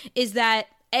Conforto, is that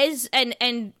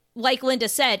and like Linda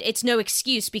said, it's no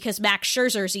excuse because Max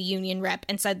Scherzer's a union rep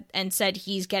and said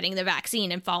he's getting the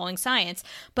vaccine and following science.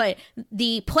 But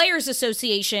the Players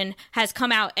Association has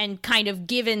come out and kind of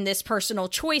given this personal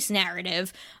choice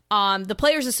narrative. The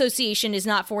Players Association is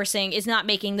not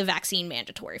making the vaccine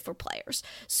mandatory for players.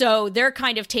 So they're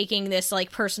kind of taking this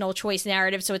personal choice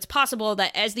narrative. So it's possible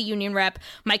that as the union rep,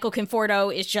 Michael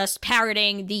Conforto is just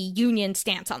parroting the union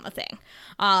stance on the thing.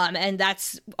 And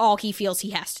that's all he feels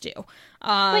he has to do.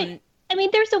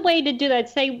 There's a way to do that.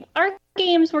 Say, our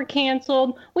games were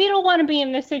canceled. We don't want to be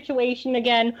in this situation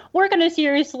again. We're going to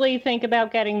seriously think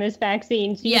about getting this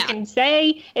vaccine. So you can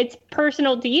say it's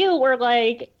personal to you, or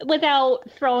without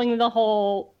throwing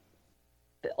all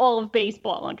of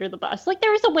baseball under the bus.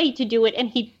 There's a way to do it, and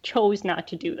he chose not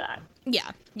to do that. Yeah.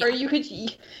 Or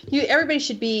everybody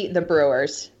should be the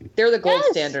Brewers. They're the gold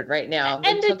standard right now.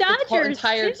 And the Dodgers, the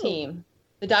entire team.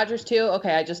 The Dodgers too?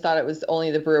 Okay, I just thought it was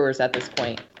only the Brewers at this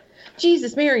point.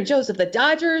 Jesus, Mary Joseph, the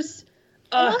Dodgers.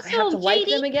 I have to like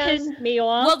them again. Pissed me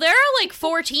off. Well, there are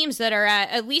 4 teams that are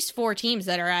at least 4 teams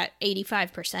that are at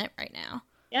 85% right now.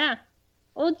 Yeah.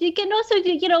 Well, you can also,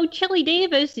 Chili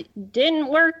Davis didn't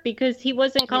work because he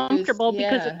wasn't comfortable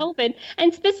because of COVID,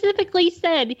 and specifically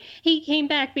said he came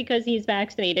back because he's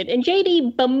vaccinated. And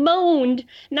JD bemoaned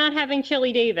not having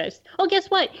Chili Davis. Well, guess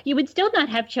what? You would still not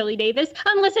have Chili Davis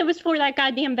unless it was for that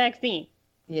goddamn vaccine.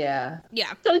 Yeah.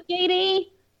 Yeah. So, JD,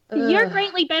 you're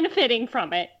greatly benefiting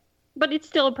from it, but it's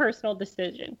still a personal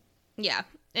decision. Yeah.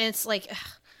 And it's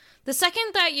The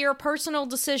second that your personal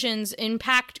decisions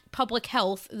impact public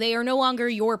health, they are no longer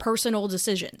your personal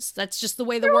decisions. That's just the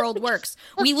way the world works.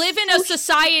 We live in a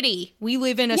society. We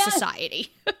live in a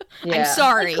society. I'm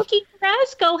sorry. Like Cookie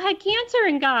Carrasco had cancer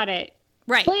and got it.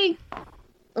 Right.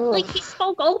 Like he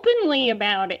spoke openly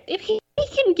about it. If he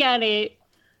can get it,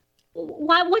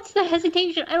 what's the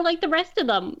hesitation? I don't like the rest of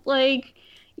them. Like,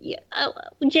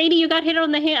 JD, you got hit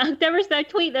on the hand. There was that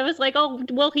tweet that was like, oh,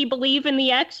 will he believe in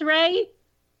the X-ray?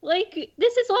 Like,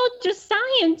 this is all just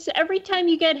science. Every time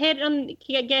you get hit,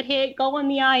 go on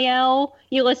the IL,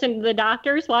 you listen to the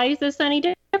doctors. Why is this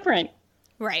any different?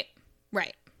 Right.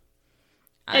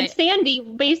 And Sandy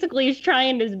basically is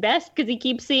trying his best because he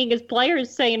keeps seeing his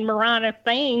players saying moronic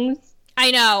things. I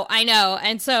know.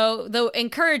 And so the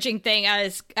encouraging thing,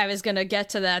 I was going to get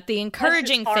to that. The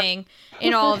encouraging thing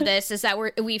in all of this is that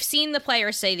we've seen the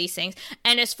players say these things.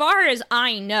 And as far as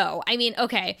I know, I mean,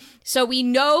 okay, so we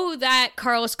know that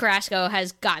Carlos Carrasco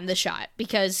has gotten the shot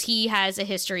because he has a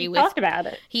history with... He talked about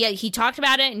it. He talked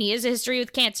about it, and he has a history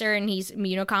with cancer, and he's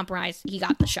immunocompromised. He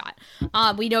got the shot.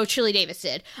 We know Chili Davis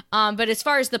did. But as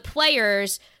far as the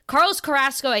players... Carlos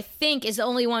Carrasco, I think, is the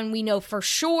only one we know for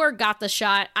sure got the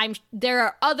shot. There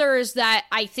are others that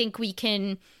I think we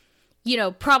can,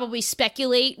 probably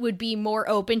speculate would be more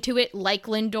open to it, like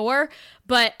Lindor.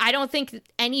 But I don't think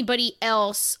anybody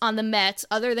else on the Mets,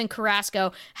 other than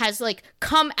Carrasco, has,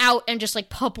 come out and just,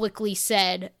 publicly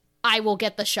said, I will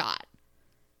get the shot.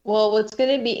 Well, what's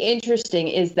going to be interesting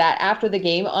is that after the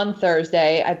game on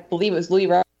Thursday, I believe it was Luis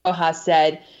Rojas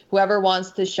said, whoever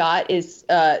wants the shot is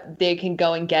they can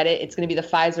go and get it. It's going to be the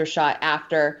Pfizer shot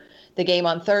after the game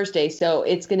on Thursday. So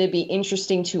it's going to be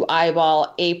interesting to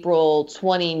eyeball April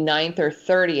 29th or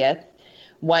 30th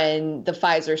when the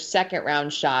Pfizer second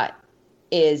round shot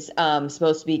is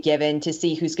supposed to be given to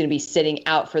see who's going to be sitting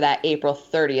out for that April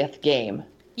 30th game.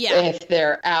 Yeah. If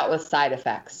they're out with side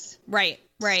effects. Right.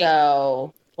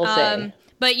 So we'll see.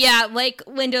 But yeah, like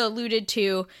Linda alluded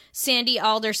to, Sandy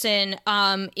Alderson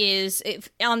is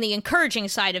on the encouraging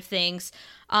side of things.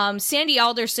 Sandy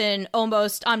Alderson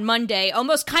almost on Monday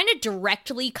kind of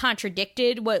directly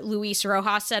contradicted what Luis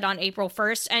Rojas said on April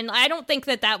 1st. And I don't think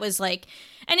that was an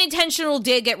intentional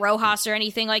dig at Rojas or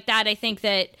anything like that. I think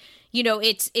that,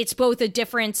 it's both a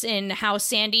difference in how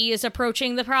Sandy is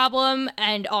approaching the problem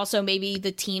and also maybe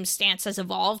the team's stance has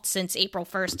evolved since April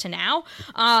 1st to now.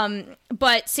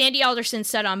 But Sandy Alderson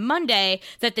said on Monday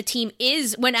that the team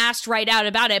is, when asked right out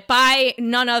about it by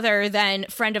none other than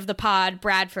friend of the pod,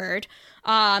 Bradford,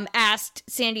 asked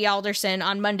Sandy Alderson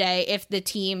on Monday if the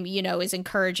team, is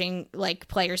encouraging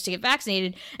players to get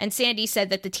vaccinated. And Sandy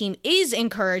said that the team is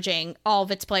encouraging all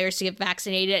of its players to get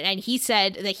vaccinated. And he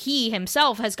said that he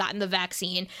himself has gotten the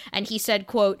vaccine. And he said,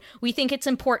 quote, "We think it's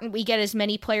important we get as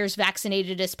many players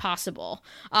vaccinated as possible."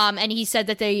 And he said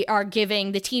that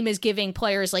the team is giving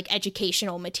players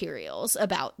educational materials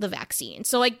about the vaccine.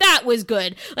 So that was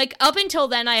good. Up until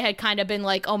then, I had kind of been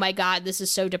like, oh my God, this is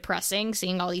so depressing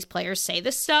seeing all these players say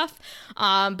this stuff,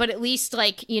 but at least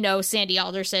Sandy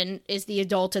Alderson is the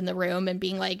adult in the room and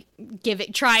being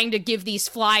trying to give these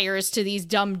flyers to these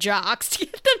dumb jocks to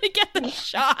get them to get the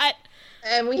shot.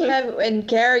 And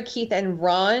Gary, Keith, and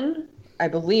Ron, I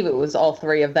believe it was all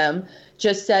three of them,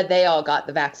 just said they all got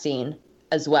the vaccine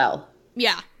as well.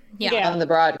 Yeah. On the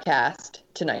broadcast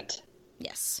tonight.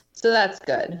 Yes. So that's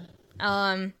good.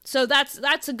 So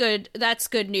that's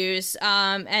good news.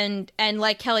 And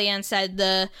like Kellyanne said,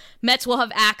 the Mets will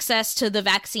have access to the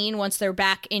vaccine once they're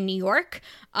back in New York.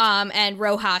 And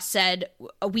Rojas said,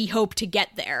 we hope to get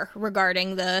there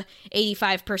regarding the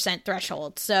 85%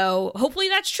 threshold. So hopefully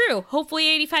that's true. Hopefully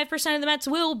 85% of the Mets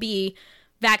will be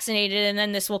vaccinated. And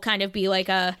then this will kind of be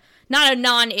not a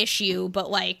non-issue, but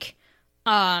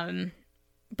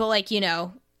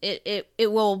it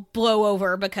will blow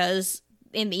over because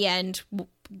in the end,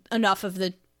 enough of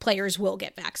the players will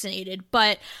get vaccinated.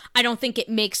 But I don't think it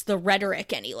makes the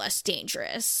rhetoric any less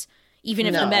dangerous, even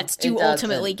if the Mets do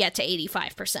ultimately get to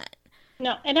 85%.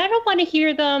 No, and I don't want to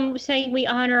hear them saying we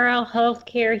honor our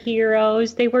healthcare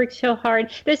heroes. They worked so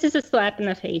hard. This is a slap in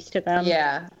the face to them.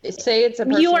 Yeah. Say it's a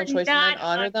personal choice and then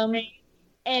honor them.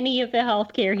 Any of the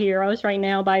healthcare heroes right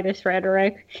now by this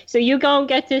rhetoric. So you don't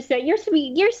get to say,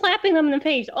 you're slapping them in the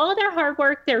face. All their hard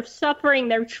work, their suffering,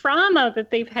 their trauma that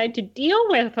they've had to deal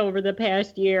with over the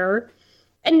past year.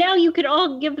 And now you could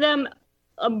all give them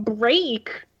a break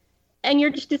and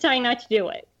you're just deciding not to do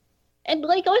it. And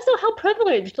also how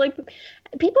privileged,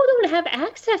 people don't have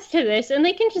access to this and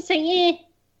they can just say,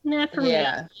 not for me.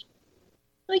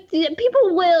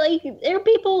 People will, there are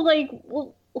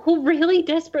people who really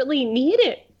desperately need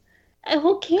it.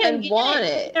 who can't and want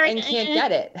it and can't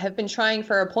get it, have been trying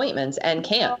for appointments and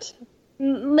can't.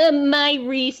 My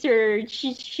research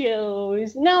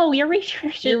shows. No, your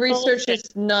research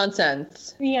is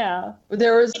nonsense. Yeah.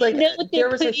 There was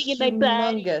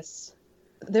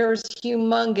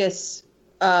humongous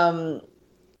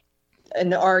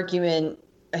an argument,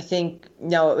 I think,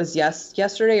 no, it was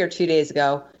yesterday or 2 days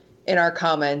ago in our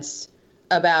comments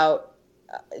about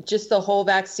just the whole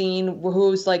vaccine.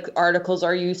 Whose articles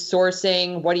are you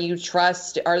sourcing? What do you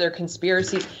trust? Are there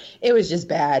conspiracies? It was just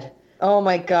bad. Oh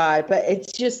my God. But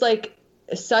it's just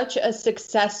such a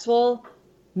successful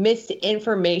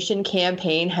misinformation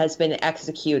campaign has been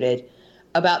executed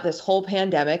about this whole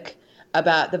pandemic,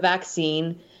 about the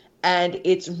vaccine. And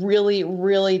it's really,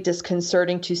 really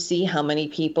disconcerting to see how many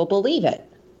people believe it.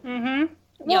 Mm-hmm.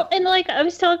 Well, and I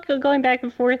was going back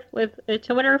and forth with a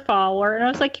Twitter follower, and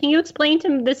I was like, can you explain to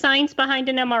me the science behind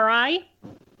an MRI?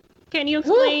 Can you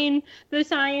explain the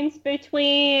science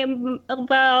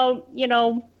about,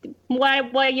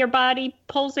 why your body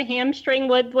pulls a hamstring,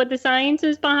 what the science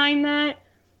is behind that?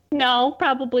 No,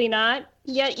 probably not.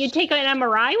 Yet you take an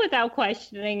MRI without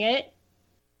questioning it.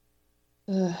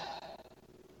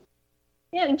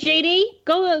 Yeah,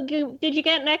 JD, did you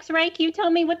get an X-ray? Can you tell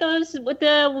me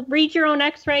read your own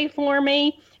X-ray for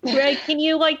me? Right? Can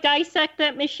you dissect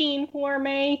that machine for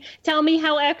me? Tell me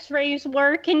how X-rays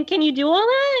work. Can you do all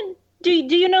that? Do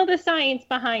you know the science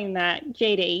behind that,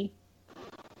 JD?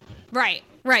 Right.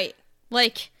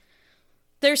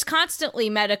 There's constantly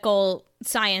medical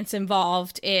science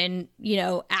involved in,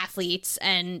 athletes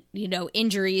and,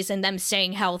 injuries and them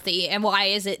staying healthy. And why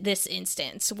is it this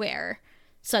instance where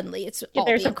suddenly it's all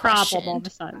there's being a problem questioned? all of a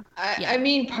sudden? I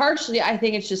mean, partially, I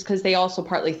think it's just because they also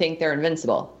partly think they're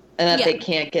invincible and that they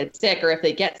can't get sick, or if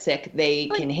they get sick, they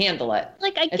can handle it.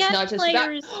 It's not just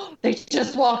players. They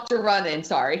just walked or run in.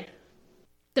 Sorry.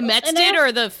 The Mets did,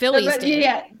 or the Phillies did?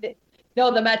 Yeah.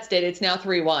 No, the Mets did. It's now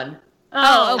 3-1.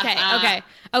 Oh,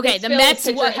 okay. The Mets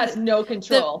pitcher has no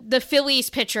control. The Phillies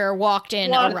pitcher walked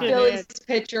in a run. The Phillies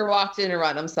pitcher walked in a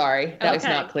run. I'm sorry. That was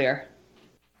not clear.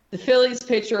 The Phillies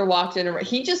pitcher walked in a run.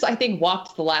 He just, I think,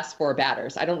 walked the last 4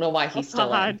 batters. I don't know why he's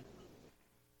still in.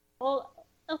 Well,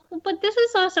 but this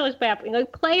is also what's happening.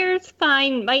 Players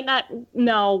might not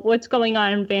know what's going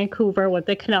on in Vancouver with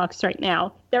the Canucks right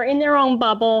now. They're in their own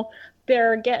bubble.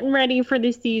 They're getting ready for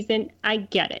the season. I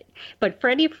get it. But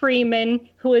Freddie Freeman,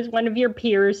 who is one of your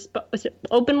peers,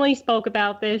 openly spoke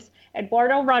about this.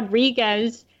 Eduardo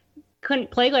Rodriguez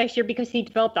couldn't play last year because he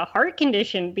developed a heart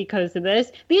condition because of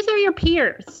this. These are your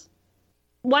peers.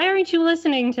 Why aren't you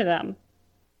listening to them?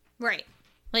 Right.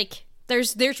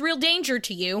 There's real danger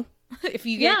to you if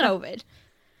you get COVID.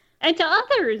 And to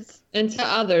others.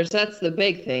 That's the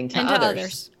big thing. To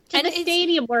others. To the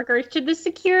stadium workers, to the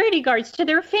security guards, to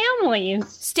their families.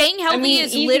 Staying healthy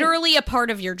is literally a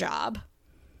part of your job.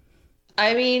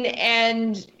 I mean,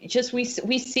 and just we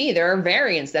see there are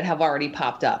variants that have already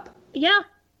popped up. Yeah.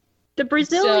 The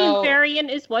Brazilian variant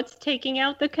is what's taking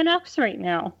out the Canucks right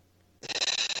now.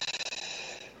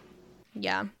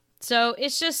 Yeah. So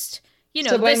it's just,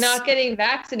 So by not getting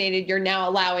vaccinated, you're now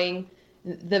allowing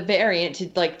the variant to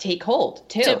take hold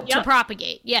too. To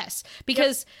propagate, yes.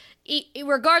 Because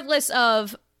regardless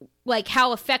of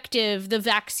how effective the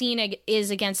vaccine is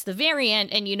against the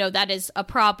variant, and that is a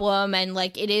problem, and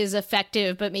it is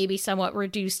effective but maybe somewhat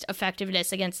reduced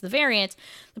effectiveness against the variants,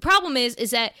 the problem is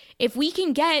that if we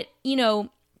can get the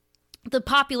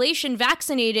population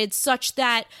vaccinated such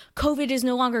that COVID is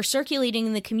no longer circulating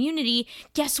in the community,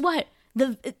 guess what?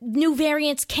 The new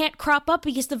variants can't crop up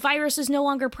because the virus is no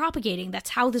longer propagating.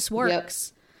 That's how this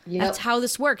works. Yep. That's how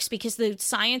this works, because the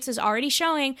science is already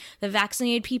showing that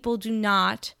vaccinated people do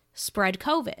not spread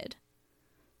COVID.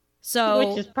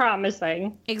 Which is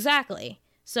promising. Exactly.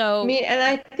 So I mean,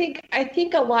 and I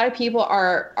think a lot of people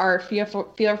are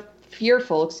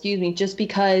fearful, just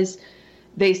because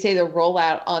they say the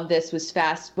rollout on this was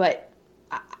fast, but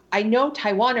I know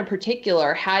Taiwan in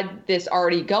particular had this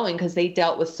already going because they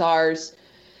dealt with SARS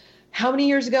how many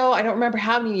years ago? I don't remember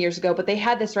how many years ago, but they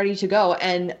had this ready to go.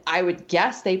 And I would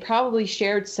guess they probably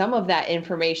shared some of that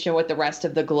information with the rest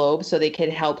of the globe so they could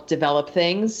help develop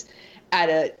things at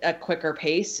a quicker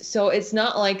pace. So it's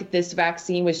not like this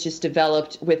vaccine was just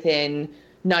developed within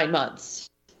 9 months.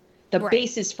 The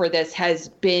basis for this has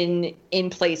been in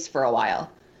place for a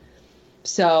while.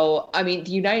 So, I mean,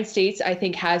 the United States, I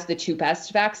think, has the 2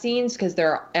 best vaccines because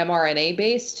they're mRNA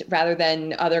based rather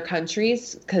than other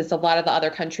countries, because a lot of the other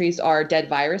countries are dead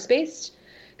virus based.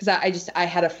 Because I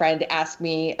had a friend ask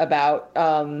me about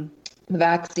the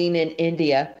vaccine in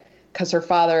India because her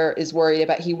father is worried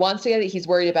about, he wants to get it. He's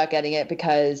worried about getting it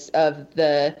because of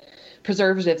the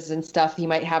preservatives and stuff, he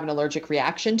might have an allergic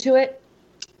reaction to it.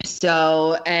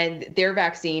 So, and their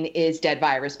vaccine is dead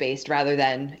virus based rather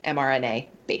than mRNA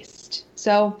based.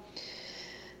 So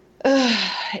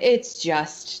it's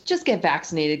just get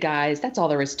vaccinated, guys. That's all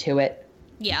there is to it.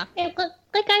 Yeah. And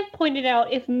like I pointed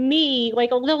out, if me,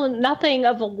 like a little nothing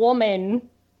of a woman,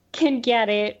 can get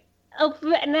it,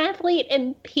 an athlete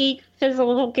in peak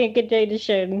physical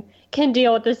condition can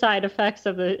deal with the side effects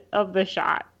of the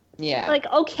shot. Yeah. Like,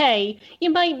 okay,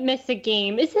 you might miss a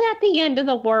game. Is that the end of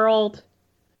the world?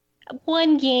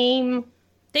 One game.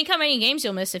 Think how many games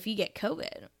you'll miss if you get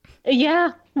COVID.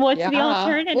 Yeah. What's the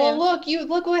alternative? Well, look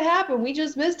what happened. We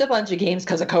just missed a bunch of games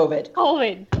because of COVID.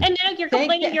 And now you're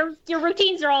complaining your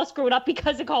routines are all screwed up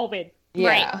because of COVID. Yeah.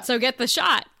 Right. So get the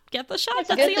shot. Get the shot.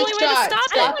 That's get the only way to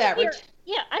stop it.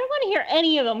 I don't want to hear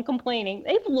any of them complaining.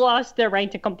 They've lost their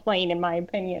right to complain, in my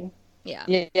opinion. Yeah.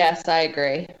 Yes, I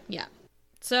agree. Yeah.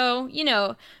 So,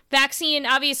 vaccine,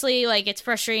 obviously, like, it's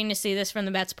frustrating to see this from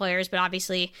the Mets players, but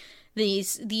obviously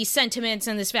these sentiments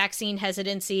and this vaccine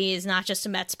hesitancy is not just a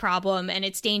Mets problem, and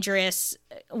it's dangerous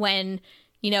when,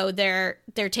 they're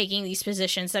taking these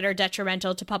positions that are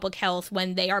detrimental to public health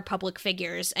when they are public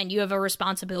figures, and you have a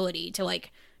responsibility to,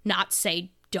 like, not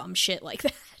say dumb shit like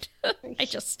that.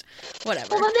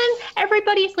 Whatever. Well, then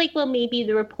everybody's like, well, maybe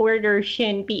the reporters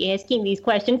shouldn't be asking these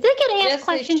questions. They can ask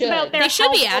questions about their They should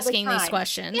health be all the asking these time.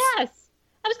 questions. Yes.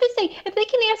 I was going to say, if they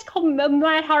can ask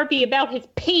Matt Harvey about his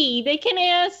pee, they can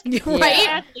ask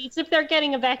athletes if they're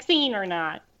getting a vaccine or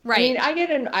not. Right. I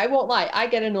mean, I won't lie. I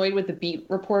get annoyed with the beat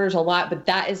reporters a lot, but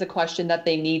that is a question that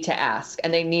they need to ask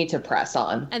and they need to press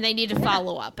on. And they need to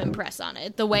follow up and press on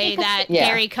it the way that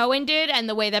Gary Cohen did and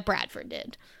the way that Bradford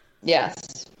did.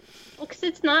 Yes. Well, because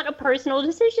it's not a personal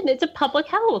decision. It's a public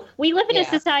health. We live in a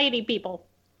society, people.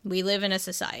 We live in a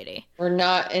society. We're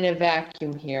not in a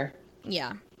vacuum here.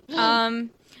 Yeah.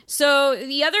 So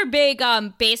the other big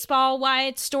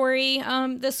baseball-wide story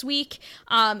this week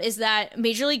is that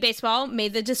Major League Baseball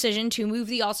made the decision to move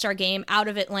the All-Star Game out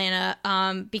of Atlanta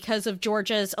because of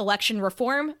Georgia's election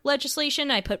reform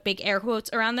legislation. I put big air quotes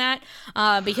around that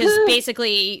because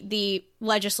basically the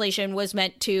legislation was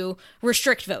meant to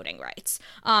restrict voting rights,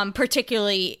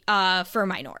 particularly for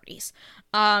minorities.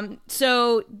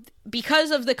 So because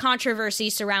of the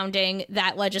controversy surrounding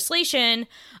that legislation,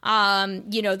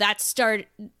 that started,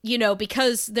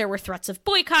 because there were threats of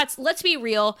boycotts. Let's be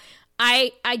real.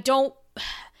 I don't,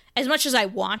 as much as I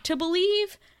want to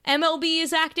believe MLB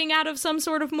is acting out of some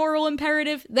sort of moral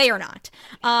imperative, they are not.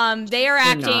 They are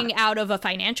acting out of a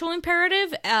financial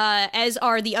imperative, as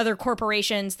are the other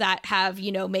corporations that have,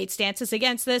 made stances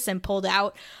against this and pulled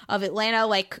out of Atlanta,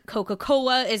 like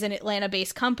Coca-Cola is an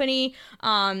Atlanta-based company.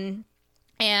 So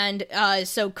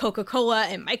Coca-Cola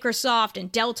and Microsoft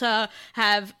and Delta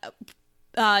have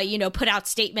put out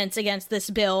statements against this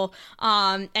bill.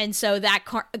 And so that,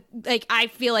 I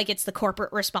feel like it's the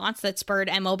corporate response that spurred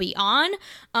MLB on.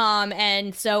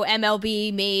 And so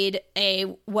MLB made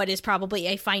what is probably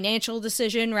a financial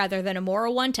decision rather than a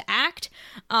moral one to act,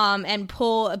 and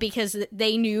pull, because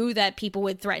they knew that people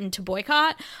would threaten to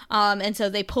boycott. And so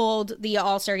they pulled the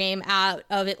All-Star Game out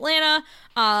of Atlanta.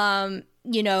 And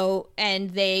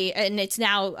it's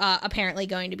now apparently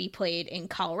going to be played in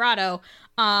Colorado.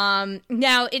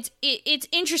 Now it's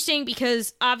interesting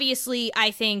because obviously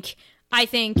I think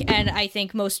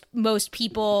most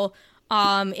people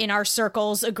in our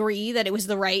circles agree that it was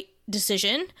the right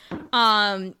decision.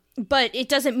 But it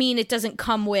doesn't mean it doesn't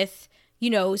come with,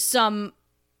 some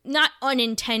not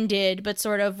unintended, but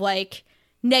sort of like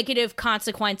negative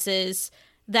consequences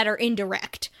that are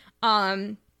indirect.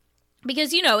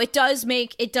 Because, it does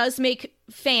make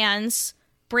fans,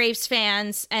 Braves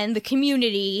fans, and the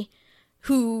community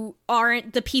who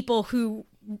aren't the people who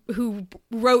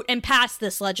wrote and passed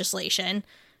this legislation,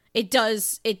 it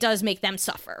does make them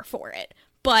suffer for it.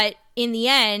 But in the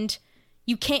end,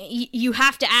 you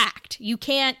have to act. You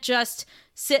can't just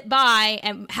sit by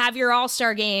and have your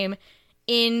All-Star Game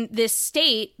in this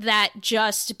state that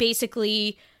just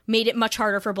basically made it much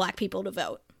harder for Black people to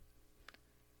vote.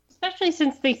 Especially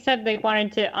since they said they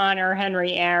wanted to honor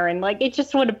Henry Aaron. Like, it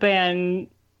just would have been...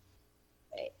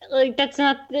 Like, that's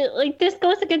not... Like, this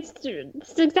goes against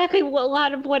exactly a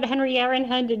lot of what Henry Aaron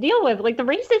had to deal with. Like, the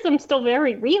racism's still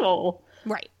very real.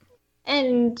 Right.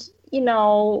 And,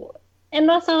 and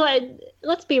also,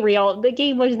 let's be real, the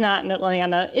game was not in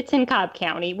Atlanta. It's in Cobb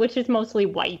County, which is mostly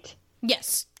white.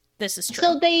 Yes, this is true.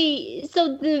 So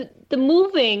the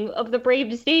moving of the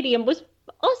Braves Stadium was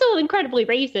also incredibly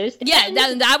racist. Yeah,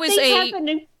 that was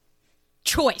a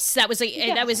choice. That was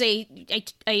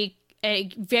a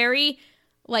very,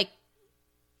 like,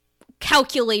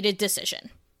 calculated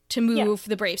decision to move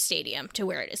the Braves Stadium to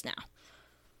where it is now.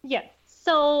 Yeah.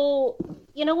 So,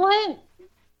 you know what?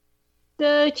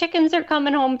 The chickens are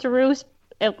coming home to roost,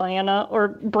 Atlanta or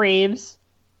Braves.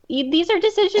 These are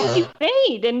decisions you've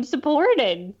made and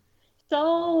supported.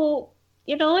 So,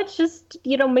 it's just,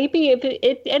 maybe if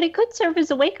it could serve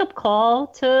as a wake-up call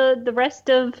to the rest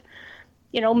of,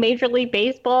 Major League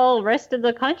Baseball, rest of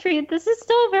the country. This is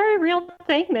still a very real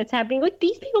thing that's happening. Like,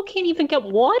 these people can't even get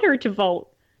water to vote.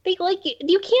 You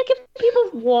can't give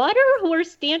people water who are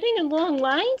standing in long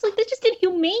lines? Like, that's just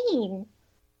inhumane.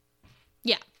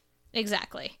 Yeah,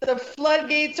 exactly. The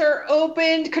floodgates are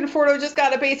opened. Conforto just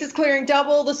got a bases clearing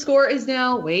double. The score is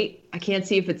now, I can't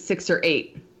see if it's 6 or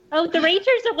 8. Oh, the Rangers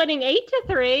are winning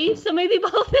 8-3, so maybe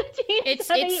both the teams.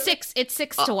 It's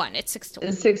 6 to 1. It's 6 to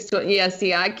 1. 6 to 1. Yeah,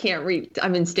 see, I can't read.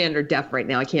 I'm in standard def right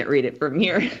now. I can't read it from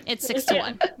here. It's 6 to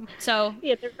 1. So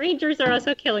yeah, the Rangers are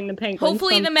also killing the Penguins.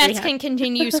 Hopefully, the Mets can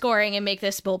continue scoring and make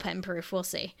this bullpen proof. We'll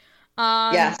see.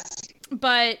 Yes,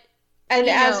 but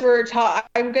as we're talking,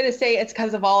 I'm going to say it's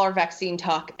because of all our vaccine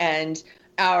talk and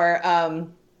our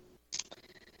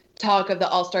talk of the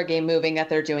All-Star game moving that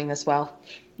they're doing this well.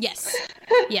 Yes.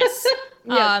 Yes.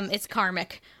 It's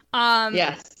karmic.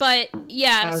 Yes. But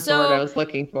yeah, that was the word I was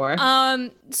looking for.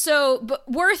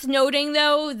 But worth noting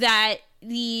though that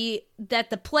the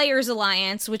Players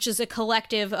Alliance, which is a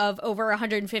collective of over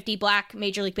 150 Black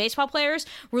Major League Baseball players,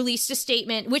 released a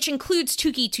statement, which includes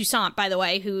Touki Toussaint, by the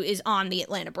way, who is on the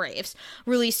Atlanta Braves,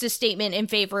 released a statement in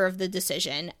favor of the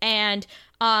decision. And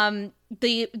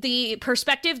the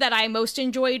perspective that I most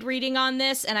enjoyed reading on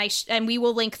this, and we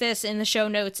will link this in the show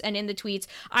notes and in the tweets,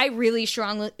 I really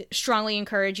strongly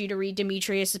encourage you to read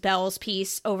Demetrius Bell's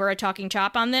piece over at Talking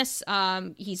Chop on this.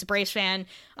 He's a Braves fan.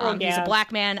 He's a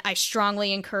Black man. I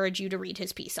strongly encourage you to read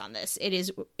his piece on this. It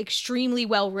is extremely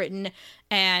well written,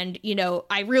 and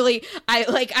I read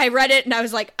it and I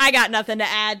was like, I got nothing to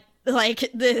add. Like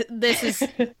this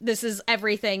is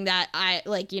everything that I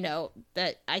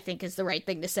that I think is the right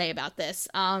thing to say about this.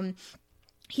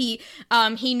 He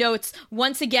notes,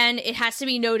 once again, it has to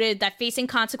be noted that facing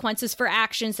consequences for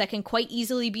actions that can quite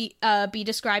easily be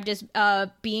described as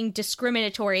being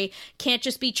discriminatory can't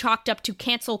just be chalked up to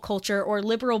cancel culture or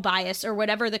liberal bias or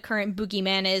whatever the current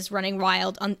boogeyman is running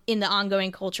wild in the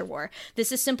ongoing culture war.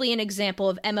 This is simply an example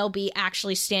of MLB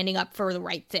actually standing up for the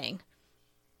right thing.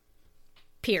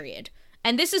 Period.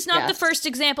 And this is not the first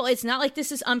example. It's not like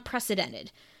this is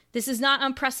unprecedented. This is not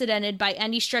unprecedented by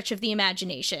any stretch of the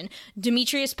imagination.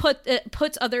 Demetrius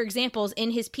puts other examples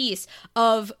in his piece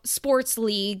of sports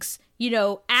leagues,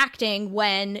 acting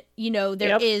when,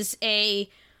 there is a,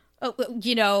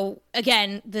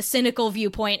 again, the cynical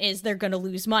viewpoint is they're going to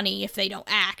lose money if they don't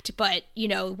act. But,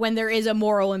 when there is a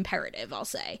moral imperative, I'll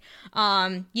say,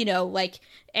 like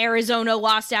Arizona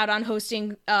lost out on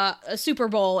hosting a Super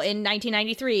Bowl in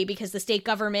 1993 because the state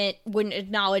government wouldn't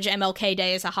acknowledge MLK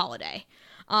Day as a holiday.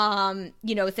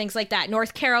 Things like that.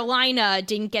 North Carolina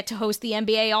didn't get to host the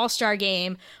NBA All-Star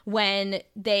Game when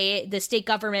the state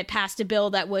government passed a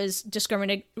bill that was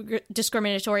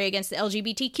discriminatory against the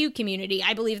LGBTQ community.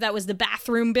 I believe that was the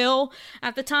bathroom bill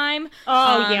at the time.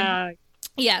 Yeah.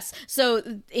 Yes. So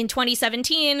in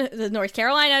 2017, the North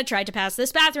Carolina tried to pass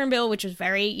this bathroom bill, which was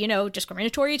very,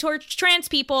 discriminatory towards trans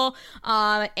people.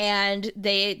 And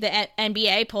the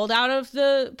NBA pulled out of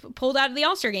the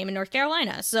All-Star game in North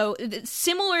Carolina. So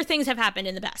similar things have happened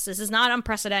in the past. This is not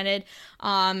unprecedented.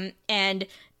 And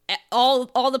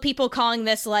all the people calling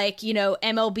this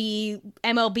MLB's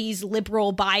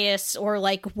liberal bias or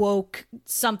woke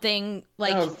something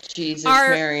Jesus,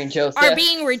 Mary and Joseph are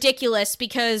being ridiculous,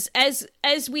 because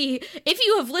if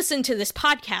you have listened to this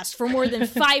podcast for more than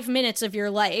 5 minutes of your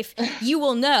life, you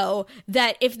will know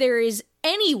that if there is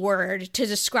any word to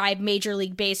describe Major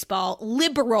League Baseball,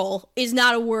 liberal is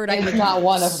not a word. It's not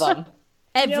one of them.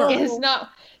 Ever. It is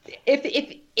not. If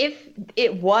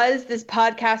it was, this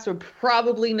podcast would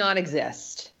probably not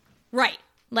exist. Right.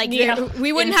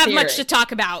 We wouldn't have much to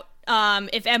talk about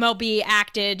if MLB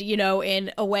acted,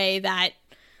 in a way that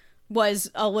was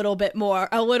a little bit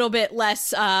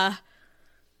less,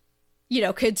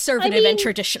 conservative and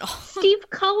traditional. Steve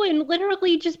Cohen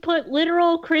literally just put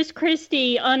literal Chris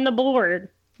Christie on the board.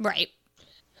 Right.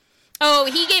 Oh,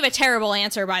 he gave a terrible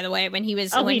answer, by the way, when he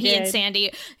and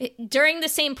Sandy, during the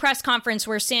same press conference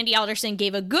where Sandy Alderson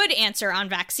gave a good answer on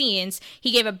vaccines,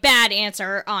 he gave a bad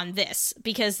answer on this,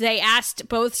 because they asked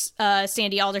both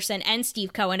Sandy Alderson and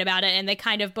Steve Cohen about it, and they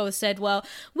kind of both said, well,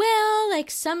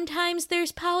 sometimes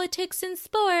there's politics in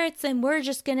sports, and we're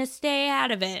just gonna stay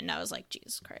out of it. And I was like,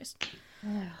 Jesus Christ.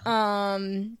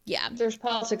 Yeah. There's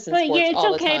politics in sports all the time.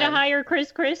 But it's okay to hire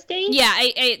Chris Christie? Yeah,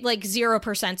 I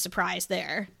 0% surprise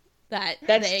there.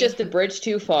 That's just a bridge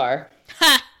too far.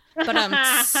 But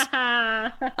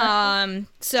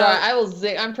so sorry, I will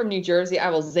zing. I'm from New Jersey. I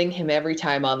will zing him every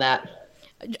time on that.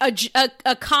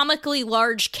 A comically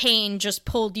large cane just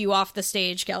pulled you off the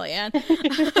stage, Kellyanne.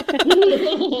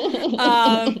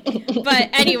 But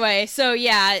anyway, so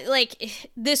yeah, like,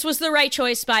 this was the right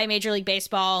choice by Major League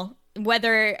Baseball.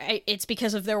 Whether it's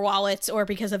because of their wallets or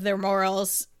because of their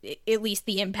morals, at least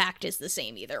the impact is the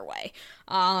same either way.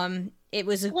 It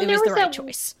was the right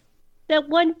choice. That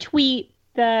one tweet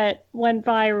that went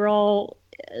viral,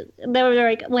 they were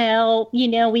like, well, you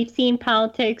know, we've seen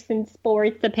politics in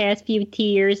sports the past few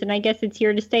years, and I guess it's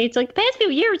here to stay. It's like, the past few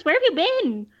years, where have you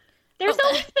been? There's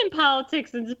always been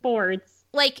politics in sports.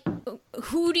 Like,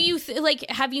 who do you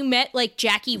have you met, like,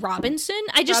 Jackie Robinson?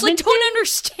 I just like don't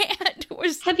understand.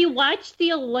 Have you watched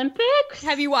the Olympics?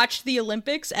 Have you watched the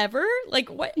Olympics ever? Like,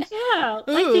 what? Yeah.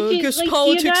 Like, do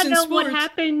you not know what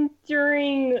happened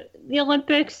during the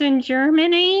Olympics in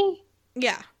Germany?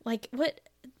 Yeah. Like, what?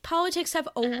 Politics have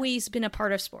always been a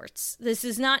part of sports. This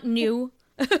is not new.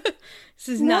 This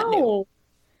is not new.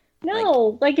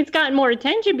 No, like, it's gotten more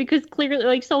attention because clearly,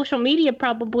 like, social media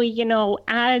probably, you know,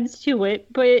 adds to it,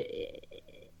 but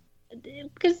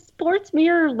because sports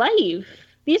mirror life.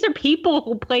 These are people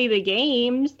who play the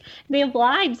games. They have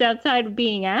lives outside of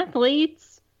being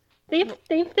athletes. They have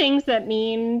things that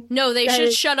mean... No, they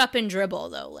should shut up and dribble,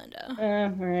 though, Linda.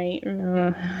 Right.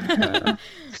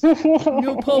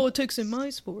 No politics in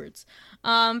my sports.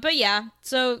 But yeah,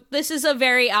 so this is a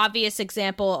very obvious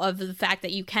example of the fact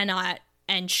that you cannot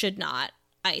and should not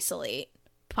isolate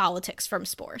politics from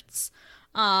sports,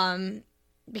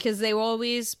 because they will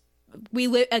always. We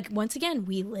live once again.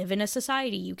 We live in a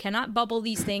society. You cannot bubble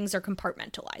these things or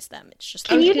compartmentalize them. It's just.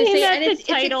 Can you name that the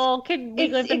title? Can we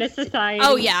live in a society?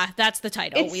 Oh yeah, that's the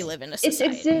title. We live in a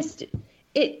society.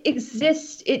 It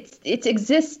exists.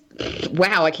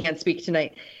 Wow, I can't speak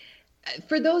tonight.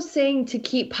 For those saying to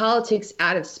keep politics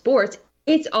out of sports,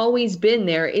 it's always been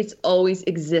there. It's always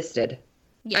existed.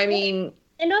 Yeah. I mean.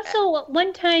 And also,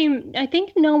 one time, I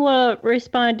think Noah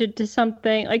responded to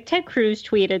something, like Ted Cruz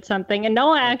tweeted something, and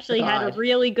Noah actually had a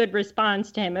really good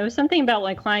response to him. It was something about,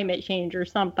 like, climate change or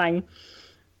something.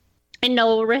 And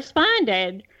Noah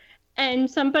responded. And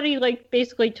somebody, like,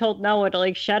 basically told Noah to,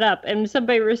 like, shut up. And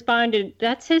somebody responded,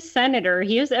 that's his senator.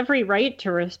 He has every right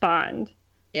to respond.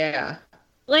 Yeah.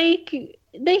 Like,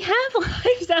 they have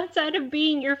lives outside of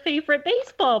being your favorite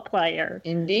baseball player.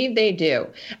 Indeed, they do.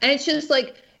 And it's just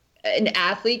like... An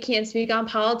athlete can't speak on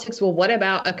politics. Well, what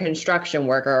about a construction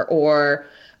worker or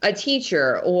a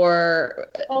teacher or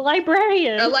a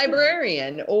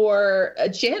librarian or a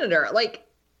janitor? Like,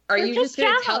 are you just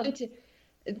going to tell them to?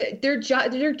 They're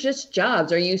just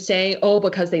jobs. Are you saying, oh,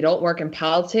 because they don't work in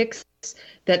politics,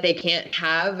 that they can't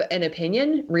have an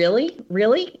opinion?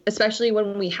 Really? Especially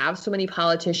when we have so many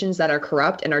politicians that are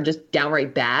corrupt and are just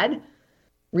downright bad.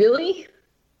 Really?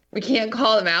 We can't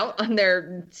call them out on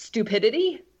their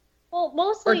stupidity? Well,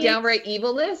 mostly or downright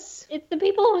evilness. It's the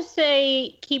people who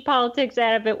say keep politics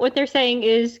out of it. What they're saying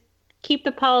is keep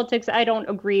the politics I don't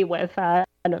agree with out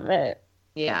of it.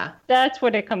 Yeah. That's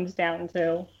what it comes down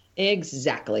to.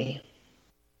 Exactly.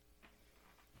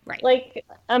 Right. Like,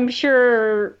 I'm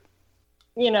sure,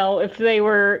 you know, if they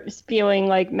were spewing,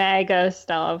 like, MAGA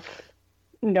stuff,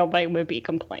 nobody would be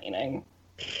complaining.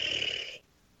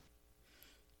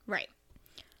 Right.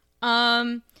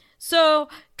 So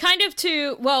kind of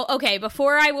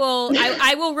before I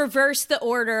will reverse the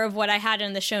order of what I had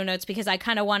in the show notes, because I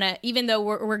kind of want to, even though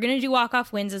we're going to do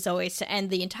walk-off wins as always to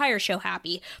end the entire show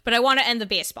happy, but I want to end the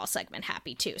baseball segment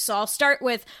happy too. So I'll start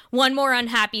with one more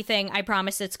unhappy thing. I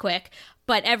promise it's quick,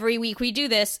 but every week we do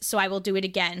this, so I will do it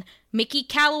again. Mickey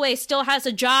Callaway still has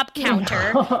a job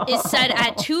counter is set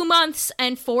at 2 months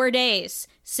and 4 days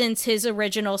since his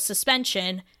original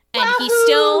suspension. And he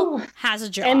still has a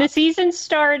job. And the season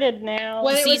started now.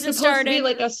 When it was supposed to be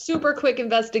like a super quick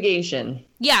investigation.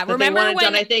 Yeah, remember they wanted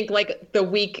done, I think, like the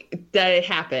week that it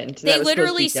happened. They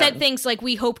literally said things like,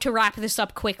 we hope to wrap this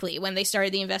up quickly when they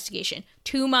started the investigation.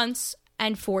 2 months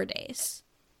and 4 days.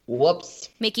 Whoops.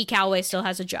 Mickey Callaway still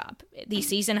has a job. The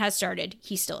season has started.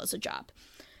 He still has a job.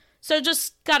 So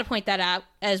just got to point that out,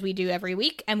 as we do every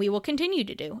week, and we will continue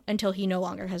to do until he no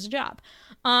longer has a job.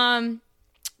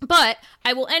 But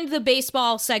I will end the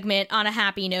baseball segment on a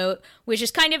happy note, which is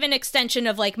kind of an extension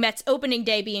of, like, Mets opening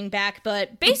day being back,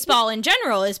 but baseball in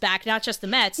general is back, not just the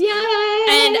Mets. Yay!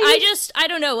 And I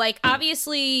don't know, like,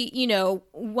 obviously, you know,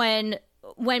 when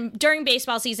during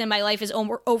baseball season, my life is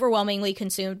overwhelmingly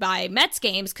consumed by Mets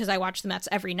games because I watch the Mets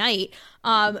every night.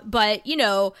 But, you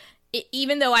know,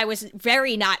 even though I was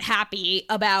very not happy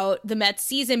about the Mets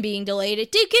season being delayed,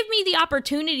 it did give me the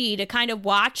opportunity to kind of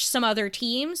watch some other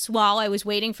teams while I was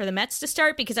waiting for the Mets to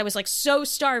start, because I was like so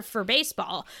starved for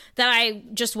baseball that I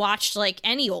just watched like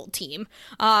any old team.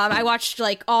 I watched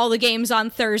like all the games on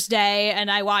Thursday, and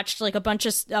I watched like a bunch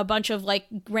of like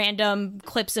random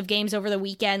clips of games over the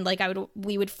weekend. Like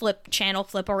we would flip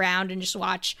around and just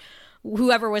watch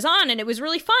whoever was on, and it was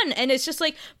really fun. And it's just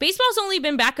like, baseball's only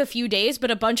been back a few days,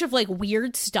 but a bunch of like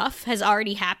weird stuff has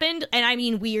already happened, and I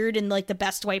mean weird in like the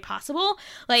best way possible.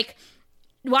 Like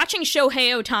watching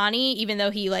Shohei Ohtani, even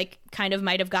though he like kind of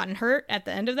might have gotten hurt at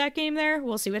the end of that game there,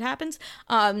 we'll see what happens,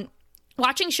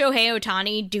 watching Shohei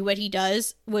Ohtani do what he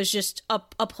does was just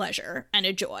a pleasure and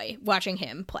a joy. Watching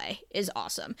him play is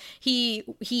awesome. He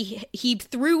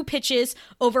threw pitches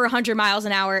over 100 miles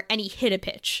an hour, and he hit a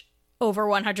pitch over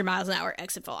 100 miles an hour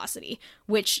exit velocity,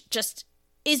 which just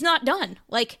is not done.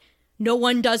 Like, no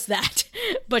one does that,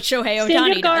 but Shohei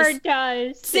Ohtani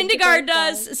does. Syndergaard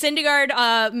does.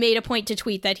 Syndergaard made a point to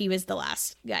tweet that he was the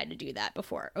last guy to do that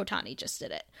before Ohtani just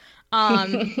did it,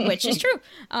 which is true,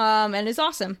 and is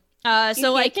awesome.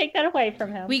 So like, take that away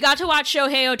from him. We got to watch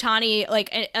Shohei Ohtani, like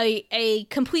a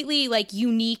completely like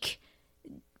unique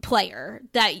player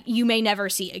that you may never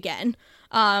see again.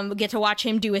 Get to watch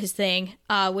him do his thing,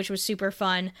 which was super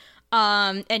fun.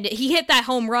 And he hit that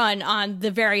home run on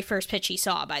the very first pitch he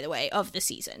saw, by the way, of the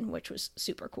season, which was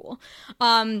super cool.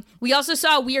 We also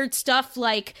saw weird stuff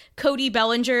like Cody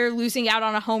Bellinger losing out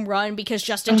on a home run because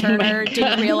Justin Turner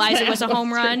didn't realize it was a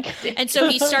home run. And so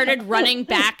he started running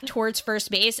back towards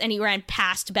first base, and he ran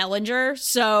past Bellinger.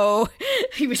 So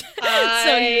he was, out.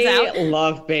 I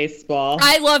love baseball.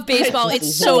 I love baseball.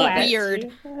 It's so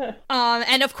weird.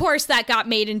 And of course that got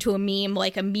made into a meme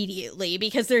like immediately,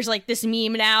 because there's like this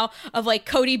meme now of like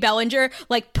Cody Bellinger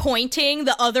like pointing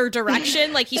the other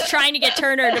direction, like he's trying to get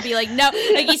Turner to be like, no,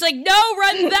 like he's like, no,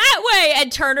 run that way,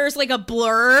 and Turner's like a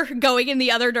blur going in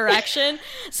the other direction.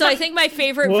 So I think my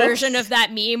favorite version of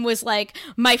that meme was like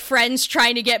my friends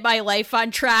trying to get my life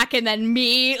on track, and then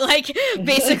me like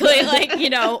basically like, you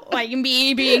know, like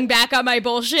me being back on my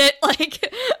bullshit,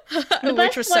 like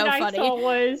which was so funny. I saw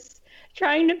was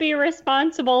trying to be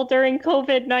responsible during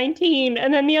COVID-19,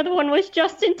 and then the other one was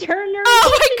Justin Turner.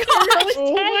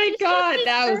 Oh my god,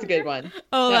 that was a good one.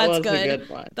 Oh, that that's was good. A good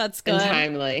one. That's good. And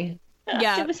timely.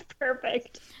 Yeah, it was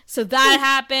perfect. So that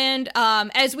happened.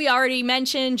 As we already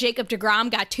mentioned, Jacob deGrom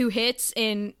got 2 hits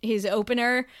in his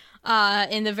opener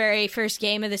in the very first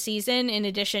game of the season, in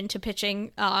addition to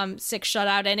pitching 6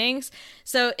 shutout innings.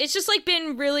 So it's just like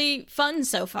been really fun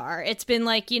so far. It's been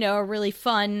like, you know, really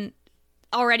fun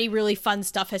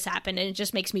stuff has happened, and it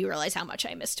just makes me realize how much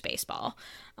I missed baseball.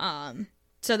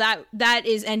 So that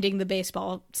is ending the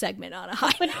baseball segment on a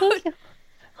high note.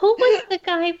 Who was the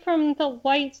guy from the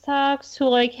White Sox who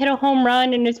like hit a home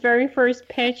run in his very first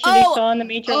pitch that he saw in the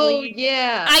major league? Oh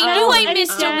yeah, I knew I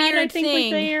missed a weird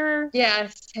thing.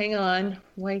 Yes, hang on.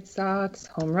 White Sox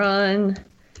home run.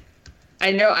 I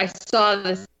know I saw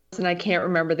this and I can't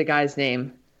remember the guy's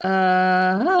name.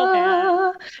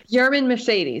 Yermin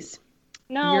Mercedes.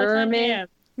 No, it's not him.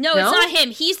 No, it's not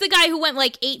him. He's the guy who went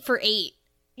like 8 for 8.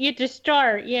 Yeah, to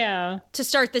start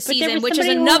the season, which is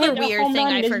another weird thing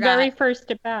I forgot. Very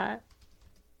first at bat.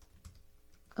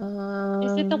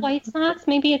 Is it the White Sox?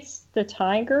 Maybe it's the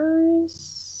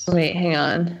Tigers. Wait, hang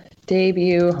on.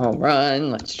 Debut home run.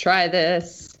 Let's try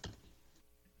this.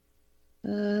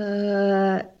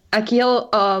 Akil.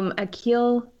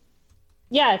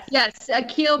 Yes,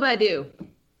 Akil Baddoo.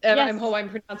 I hope I'm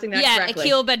pronouncing that correctly.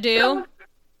 Akil Baddoo.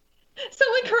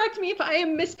 Someone correct me if I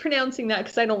am mispronouncing that,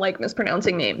 because I don't like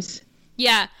mispronouncing names.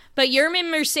 Yeah, but Yermin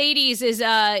Mercedes is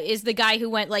the guy who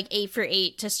went like 8 for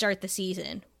 8 to start the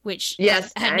season, which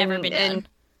had never been done.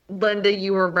 Linda,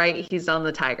 you were right. He's on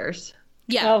the Tigers.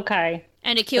 Yeah. Okay.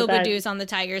 And Akil Baddoo is on the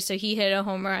Tigers, so he hit a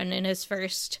home run in his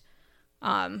first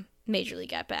major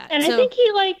league at bat. And I think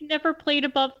he like never played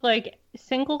above like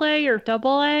single A or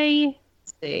double A.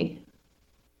 See.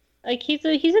 Like he's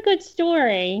a good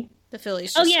story. The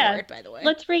Phillies just scored, by the way.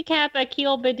 Let's recap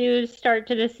Akil Baddoo's start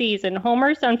to the season.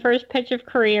 Homers on first pitch of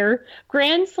career,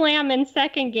 grand slam in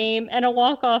second game, and a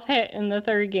walk-off hit in the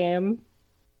third game.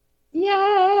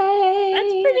 Yay!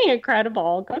 That's pretty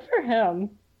incredible. Good for him.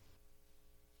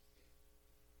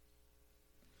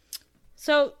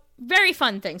 So, very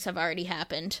fun things have already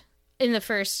happened in the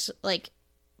first,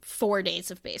 4 days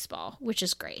of baseball, which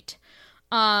is great.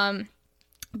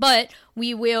 But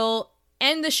we will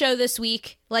end the show this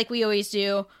week, like we always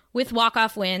do, with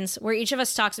walk-off wins, where each of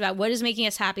us talks about what is making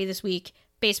us happy this week,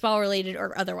 baseball-related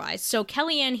or otherwise. So,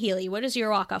 Kellyanne Healy, what is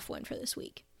your walk-off win for this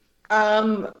week?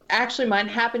 Actually, mine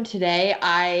happened today.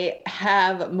 I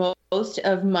have most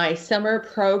of my summer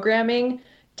programming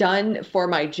done for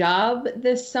my job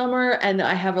this summer, and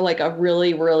I have a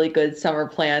really, really good summer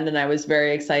planned, and I was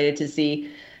very excited to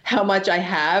see how much I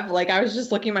have. Like, I was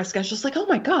just looking at my schedule, like, oh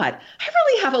my God, I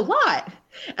really have a lot.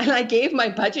 And I gave my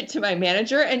budget to my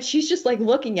manager, and she's just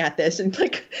looking at this and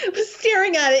was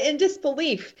staring at it in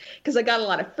disbelief, because I got a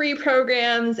lot of free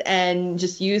programs and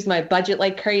just used my budget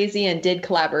like crazy and did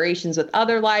collaborations with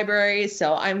other libraries.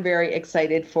 So I'm very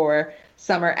excited for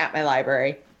summer at my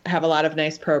library. I have a lot of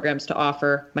nice programs to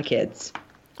offer my kids.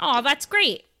 Oh, that's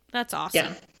great. That's awesome.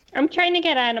 Yeah. I'm trying to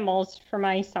get animals for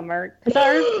my summer,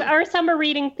 because our summer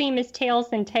reading theme is Tails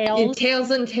and Tales.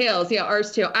 Tails and Tales. Yeah,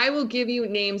 ours too. I will give you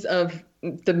names of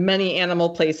the many animal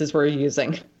places we're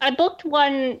using. I booked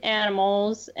one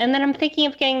animals, and then I'm thinking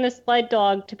of getting this sled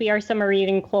dog to be our summer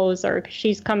reading closer, because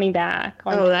she's coming back.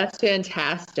 Oh, that's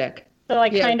fantastic. So I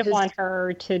kind of want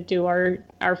her to do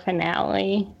our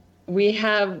finale. We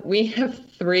have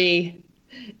 3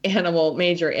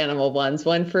 major animal ones.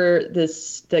 One for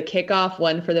the kickoff,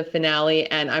 one for the finale,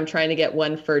 and I'm trying to get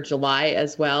one for July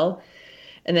as well.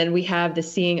 And then we have the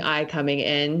Seeing Eye coming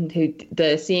in.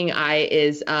 The Seeing Eye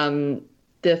is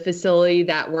the facility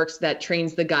that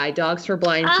trains the guide dogs for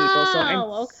blind people. So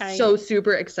I'm so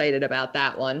super excited about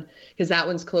that one, because that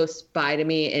one's close by to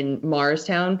me in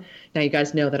Morristown. Now you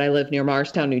guys know that I live near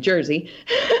Morristown, New Jersey.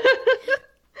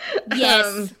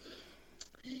 Yes.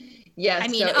 Yes. I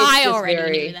mean, I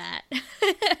already knew that.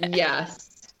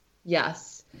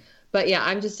 Yes. But yeah,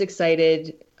 I'm just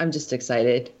excited. I'm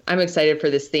excited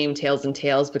for this theme, Tails and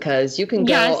Tales, because you can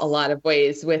go a lot of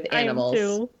ways with animals. I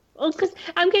am too. Well, because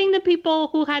I'm getting the people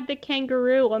who had the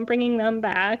kangaroo. I'm bringing them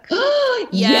back.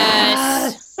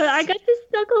 Yes. I got to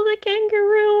snuggle the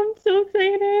kangaroo. I'm so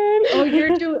excited. Oh,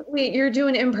 you're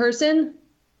doing in person?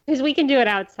 Because we can do it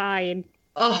outside.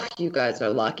 Oh, you guys are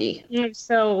lucky.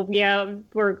 So yeah,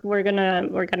 we're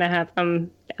gonna have them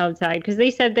outside, because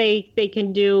they said they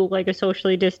can do a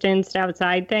socially distanced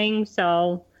outside thing.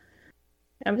 So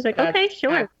I was like, okay,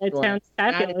 sure, that sounds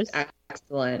fabulous. That's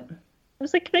excellent. I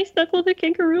was like, can I snuggle the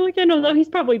kangaroo again? Although he's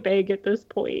probably big at this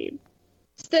point.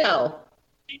 Still,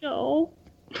 I know.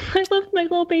 I love my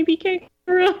little baby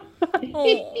kangaroo.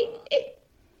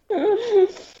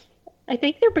 I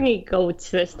think they're bringing goats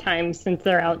this time since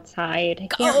they're outside. I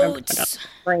can't remember what else they're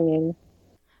bringing.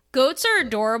 Goats are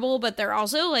adorable, but they're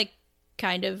also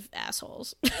kind of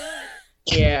assholes.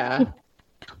 Yeah.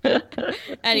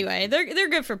 Anyway, they're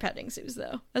good for petting zoos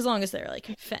though, as long as they're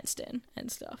fenced in and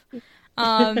stuff.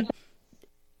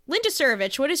 Linda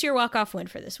Surovich, what is your walk-off win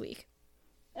for this week?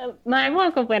 My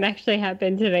walk-off win actually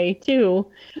happened today too.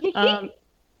 I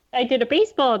did a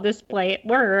baseball display at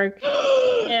work.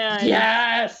 And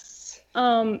yes.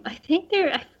 I think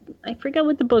I forget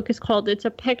what the book is called. It's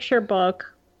a picture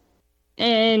book,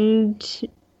 and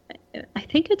I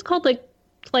think it's called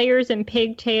Players in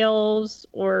Pigtails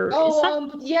or.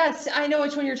 Oh, yes, I know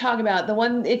which one you're talking about. The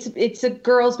one it's a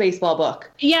girls' baseball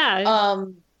book. Yeah.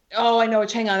 Oh, I know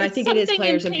which. Hang on, I think it is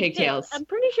Players in Pigtails. I'm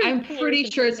pretty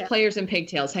sure. It's Players in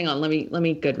Pigtails. Hang on, let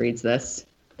me Goodreads this.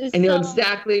 I know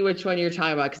exactly which one you're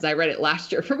talking about, because I read it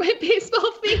last year for my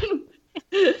baseball theme.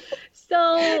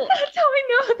 So that's how I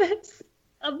know this.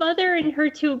 A mother and her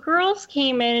 2 girls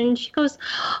came in, and she goes,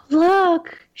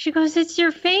 look, she goes, it's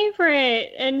your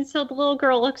favorite. And so the little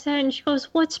girl looks at it and she goes,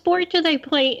 what sport do they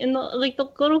play? And the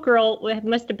little girl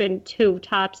must have been 2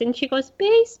 tops. And she goes,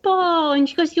 baseball. And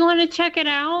she goes, you want to check it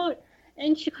out?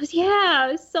 And she goes,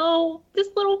 yeah. So this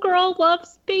little girl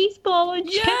loves baseball and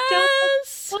checked out.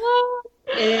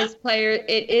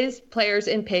 It is Players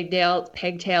in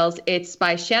Pigtails. It's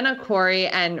by Shanna Corey,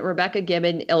 and Rebecca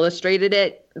Gibbon illustrated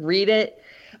it. Read it.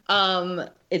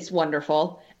 It's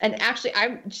wonderful. And actually,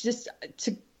 I'm just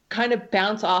to kind of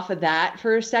bounce off of that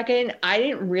for a second. I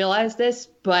didn't realize this,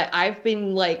 but I've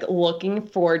been looking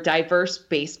for diverse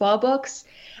baseball books,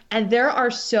 and there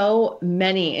are so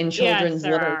many in children's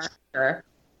literature.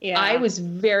 Yeah. I was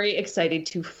very excited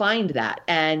to find that,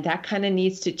 and that kind of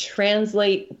needs to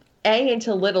translate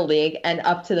into Little League and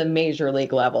up to the major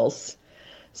league levels.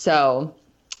 So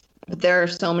there are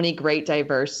so many great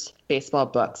diverse baseball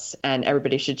books, and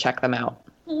everybody should check them out.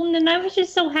 And I was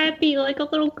just so happy, a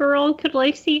little girl could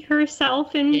see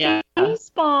herself in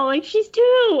baseball. She's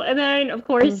 2. And then of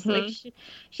course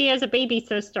she has a baby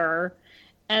sister,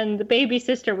 and the baby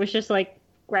sister was just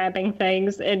grabbing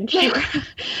things, and she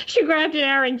grabbed an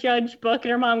Aaron Judge book,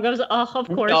 and her mom goes, oh, of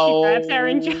course she grabs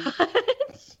Aaron Judge.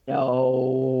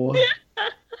 No.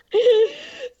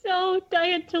 So I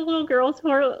had 2 little girls,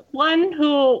 one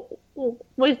who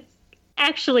was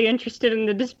actually interested in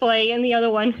the display, and the other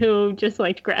one who just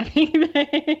liked grabbing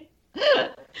things.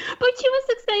 But she was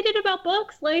excited about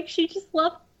books. Like, she just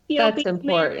loved, That's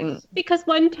important. Because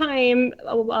one time,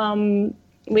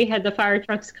 we had the fire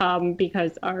trucks come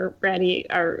because our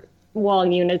wall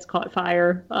units caught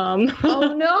fire. Oh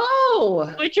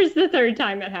no! Which is the third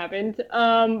time it happened.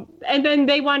 And then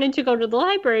they wanted to go to the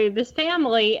library, this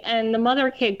family, and the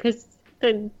mother kid, because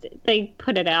they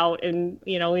put it out, and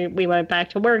we went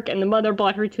back to work, and the mother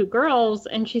brought her 2 girls,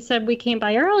 and she said, we came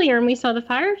by earlier and we saw the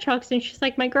fire trucks, and she's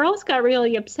like, my girls got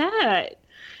really upset.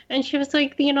 And she was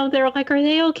like, they're like, are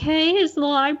they okay? Is the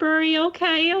library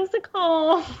okay? I was like,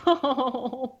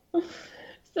 oh.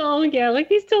 So, yeah, like,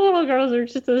 these 2 little girls are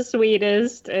just the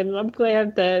sweetest, and I'm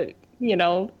glad that,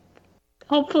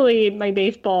 hopefully my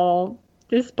baseball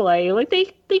display, like, they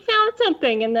found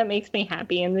something, and that makes me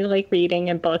happy, and they like reading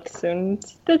and books, and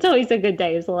that's always a good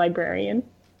day as a librarian.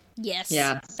 Yes.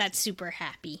 Yeah. That's super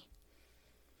happy.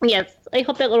 Yes. I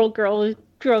hope that little girl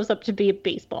grows up to be a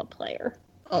baseball player.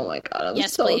 Oh my God, I'm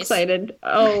Yes, so please. excited.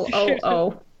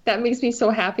 Oh. That makes me so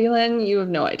happy, Lynn. You have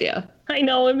no idea. I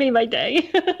know, it made my day.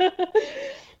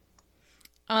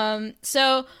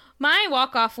 So my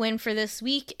walk-off win for this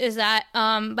week is that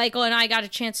Michael and I got a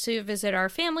chance to visit our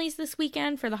families this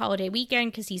weekend for the holiday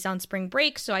weekend because he's on spring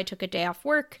break, so I took a day off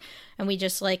work, and we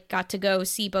just got to go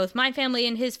see both my family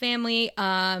and his family.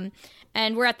 And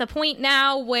we're at the point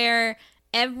now where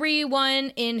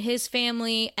everyone in his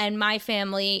family and my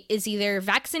family is either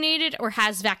vaccinated or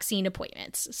has vaccine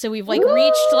appointments. So we've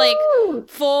reached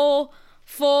full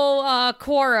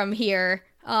quorum here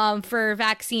for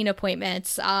vaccine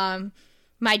appointments.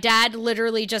 My dad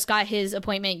literally just got his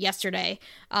appointment yesterday,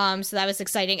 so that was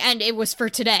exciting, and it was for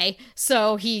today.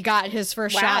 So he got his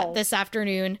first shot this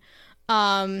afternoon,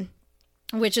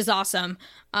 which is awesome.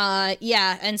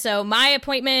 And so my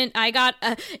appointment, I got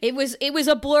it was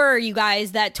a blur, you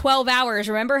guys. That 12 hours.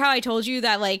 Remember how I told you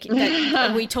that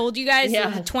we told you guys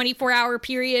the 24-hour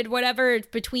period, whatever,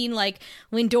 between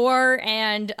Lindor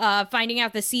and finding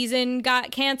out the season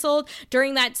got canceled.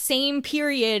 During that same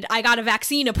period, I got a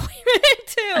vaccine appointment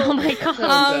too. Oh my God.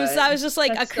 So that was just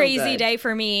a crazy day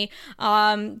for me.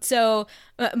 So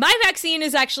my vaccine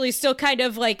is actually still kind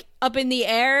of up in the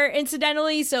air,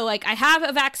 incidentally. So I have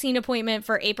a vaccine appointment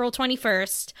for April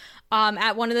 21st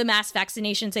at one of the mass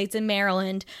vaccination sites in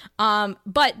Maryland.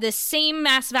 But the same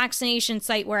mass vaccination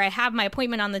site where I have my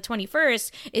appointment on the 21st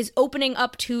is opening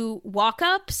up to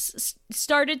walk-ups.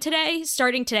 Starting today,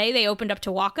 they opened up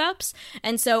to walk-ups.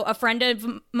 And so a friend of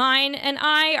mine and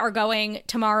I are going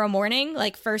tomorrow morning,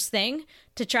 first thing,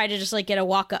 to try to just get a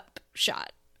walk-up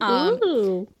shot.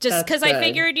 Just because I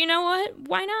figured, you know what?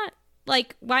 Why not?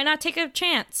 Why not take a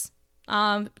chance?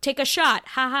 Take a shot.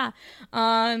 Haha.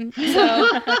 So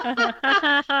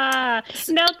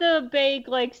now the big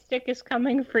stick is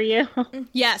coming for you.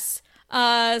 Yes.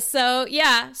 So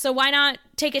why not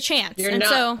take a chance?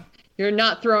 You're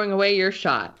not throwing away your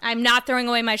shot. I'm not throwing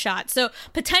away my shot. So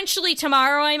potentially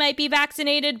tomorrow I might be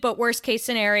vaccinated, but worst case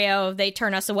scenario, they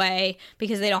turn us away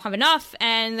because they don't have enough,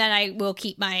 and then I will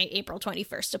keep my April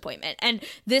 21st appointment. And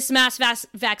this mass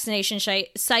vaccination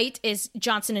site is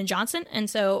Johnson & Johnson, and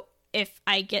so if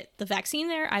I get the vaccine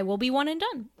there, I will be one and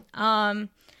done.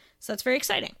 So that's very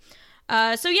exciting.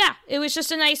 It was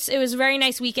just it was a very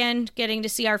nice weekend getting to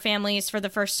see our families for the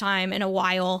first time in a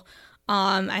while.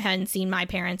 I hadn't seen my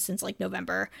parents since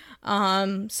November.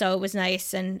 So it was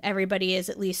nice, and everybody is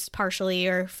at least partially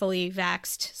or fully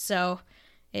vaxxed. So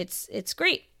it's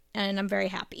great, and I'm very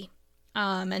happy.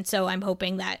 And so I'm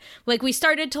hoping that we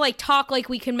started to talk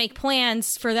we can make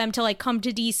plans for them to come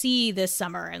to DC this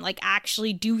summer and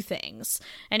actually do things.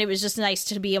 And it was just nice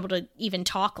to be able to even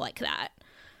talk like that.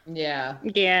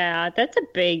 Yeah, that's a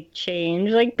big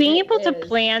change. Being able to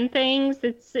plan things,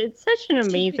 it's such an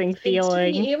amazing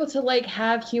feeling. To be able to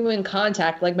have human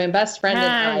contact. My best friend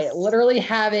and I literally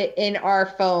have it in our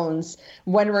phones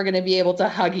when we're going to be able to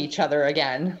hug each other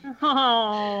again.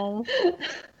 Oh.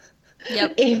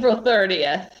 Yep. April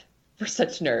 30th. We're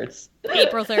such nerds.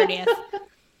 April 30th.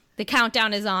 The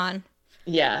countdown is on.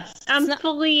 Yes. I'll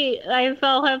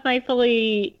have my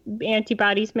fully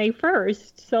antibodies May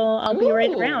 1st, so I'll be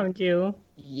right around you.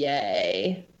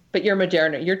 Yay. But you're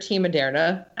Moderna. You're Team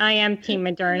Moderna. I am Team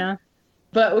Moderna.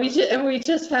 But we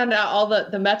just found out all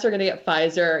the Mets are going to get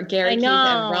Pfizer. Gary, Keith,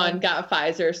 and Ron got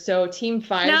Pfizer. So Team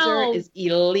Pfizer is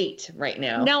elite right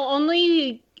now. No,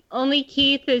 only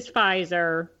Keith is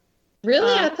Pfizer.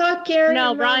 Really? I thought Gary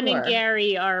and Ron and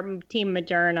Gary are Team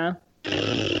Moderna.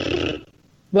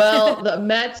 Well, the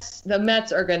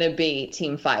Mets are going to be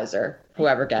Team Pfizer,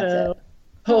 whoever gets it.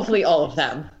 Hopefully all of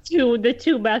them. The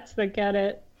two Mets that get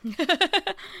it.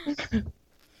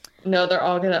 No, they're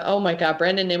all gonna. Oh my God,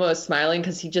 Brandon Nimmo is smiling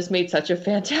because he just made such a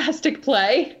fantastic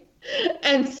play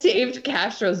and saved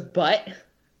Castro's butt.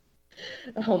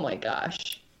 Oh my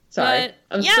gosh. Sorry,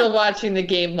 I'm still watching the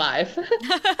game live.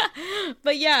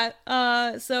 But yeah,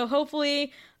 so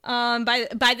hopefully by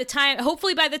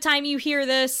the time you hear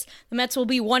this, the Mets will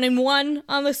be 1-1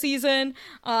 on the season.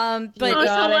 But I'm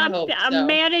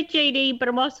mad at JD, but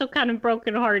I'm also kind of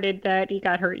brokenhearted that he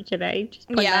got hurt today. Just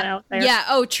putting that out there. Yeah.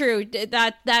 Oh, true.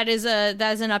 That is an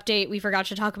update we forgot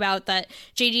to talk about. That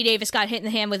JD Davis got hit in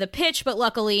the hand with a pitch, but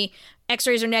luckily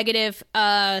X-rays are negative.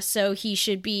 So he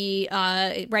should be.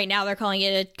 Right now they're calling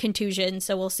it a contusion.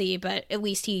 So we'll see. But at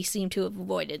least he seemed to have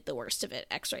avoided the worst of it.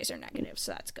 X-rays are negative,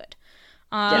 so that's good.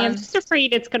 I'm just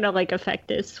afraid it's gonna affect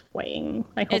his swing.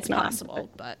 I hope it's not. Possible,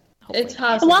 but it's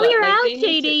possible. While you're out,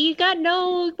 JD, you got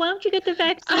no. Why don't you get the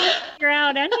vaccine? You're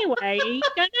out anyway. You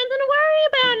got nothing to worry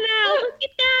about now. Look at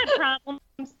that, problem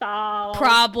solved.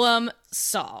 Problem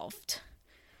solved.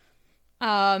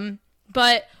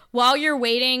 But while you're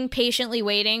patiently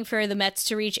waiting for the Mets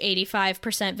to reach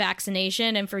 85%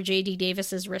 vaccination and for JD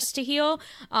Davis's wrist to heal,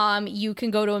 you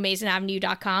can go to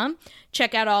AmazingAvenue.com.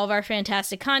 Check out all of our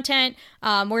fantastic content.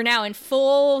 We're now in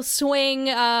full swing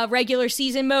regular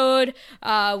season mode.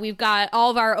 We've got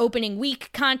all of our opening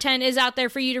week content is out there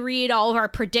for you to read. All of our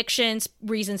predictions,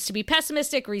 reasons to be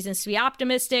pessimistic, reasons to be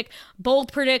optimistic,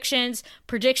 bold predictions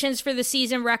for the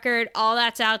season record, all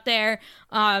that's out there.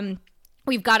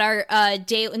 We've got our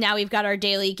daily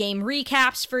game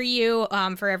recaps for you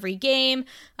for every game.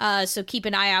 So keep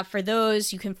an eye out for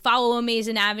those. You can follow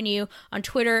Amazing Avenue on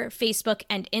Twitter, Facebook,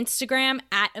 and Instagram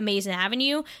at Amazing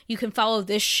Avenue. You can follow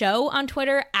this show on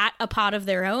Twitter at A Pod of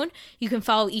Their Own. You can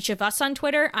follow each of us on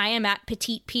Twitter. I am at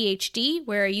Petite PhD.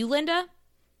 Where are you, Linda?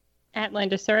 At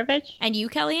Linda Surovich. And you,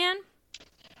 Kellyanne?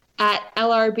 At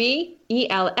LRB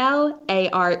ELLAREBEE.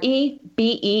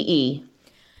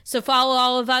 So follow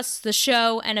all of us, the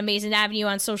show, and Amazing Avenue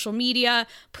on social media.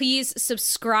 Please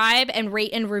subscribe and rate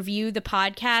and review the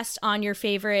podcast on your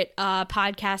favorite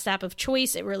podcast app of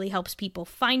choice. It really helps people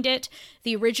find it.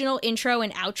 The original intro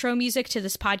and outro music to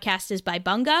this podcast is by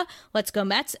Bunga. Let's go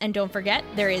Mets, and don't forget,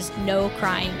 there is no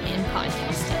crying in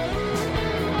podcasting.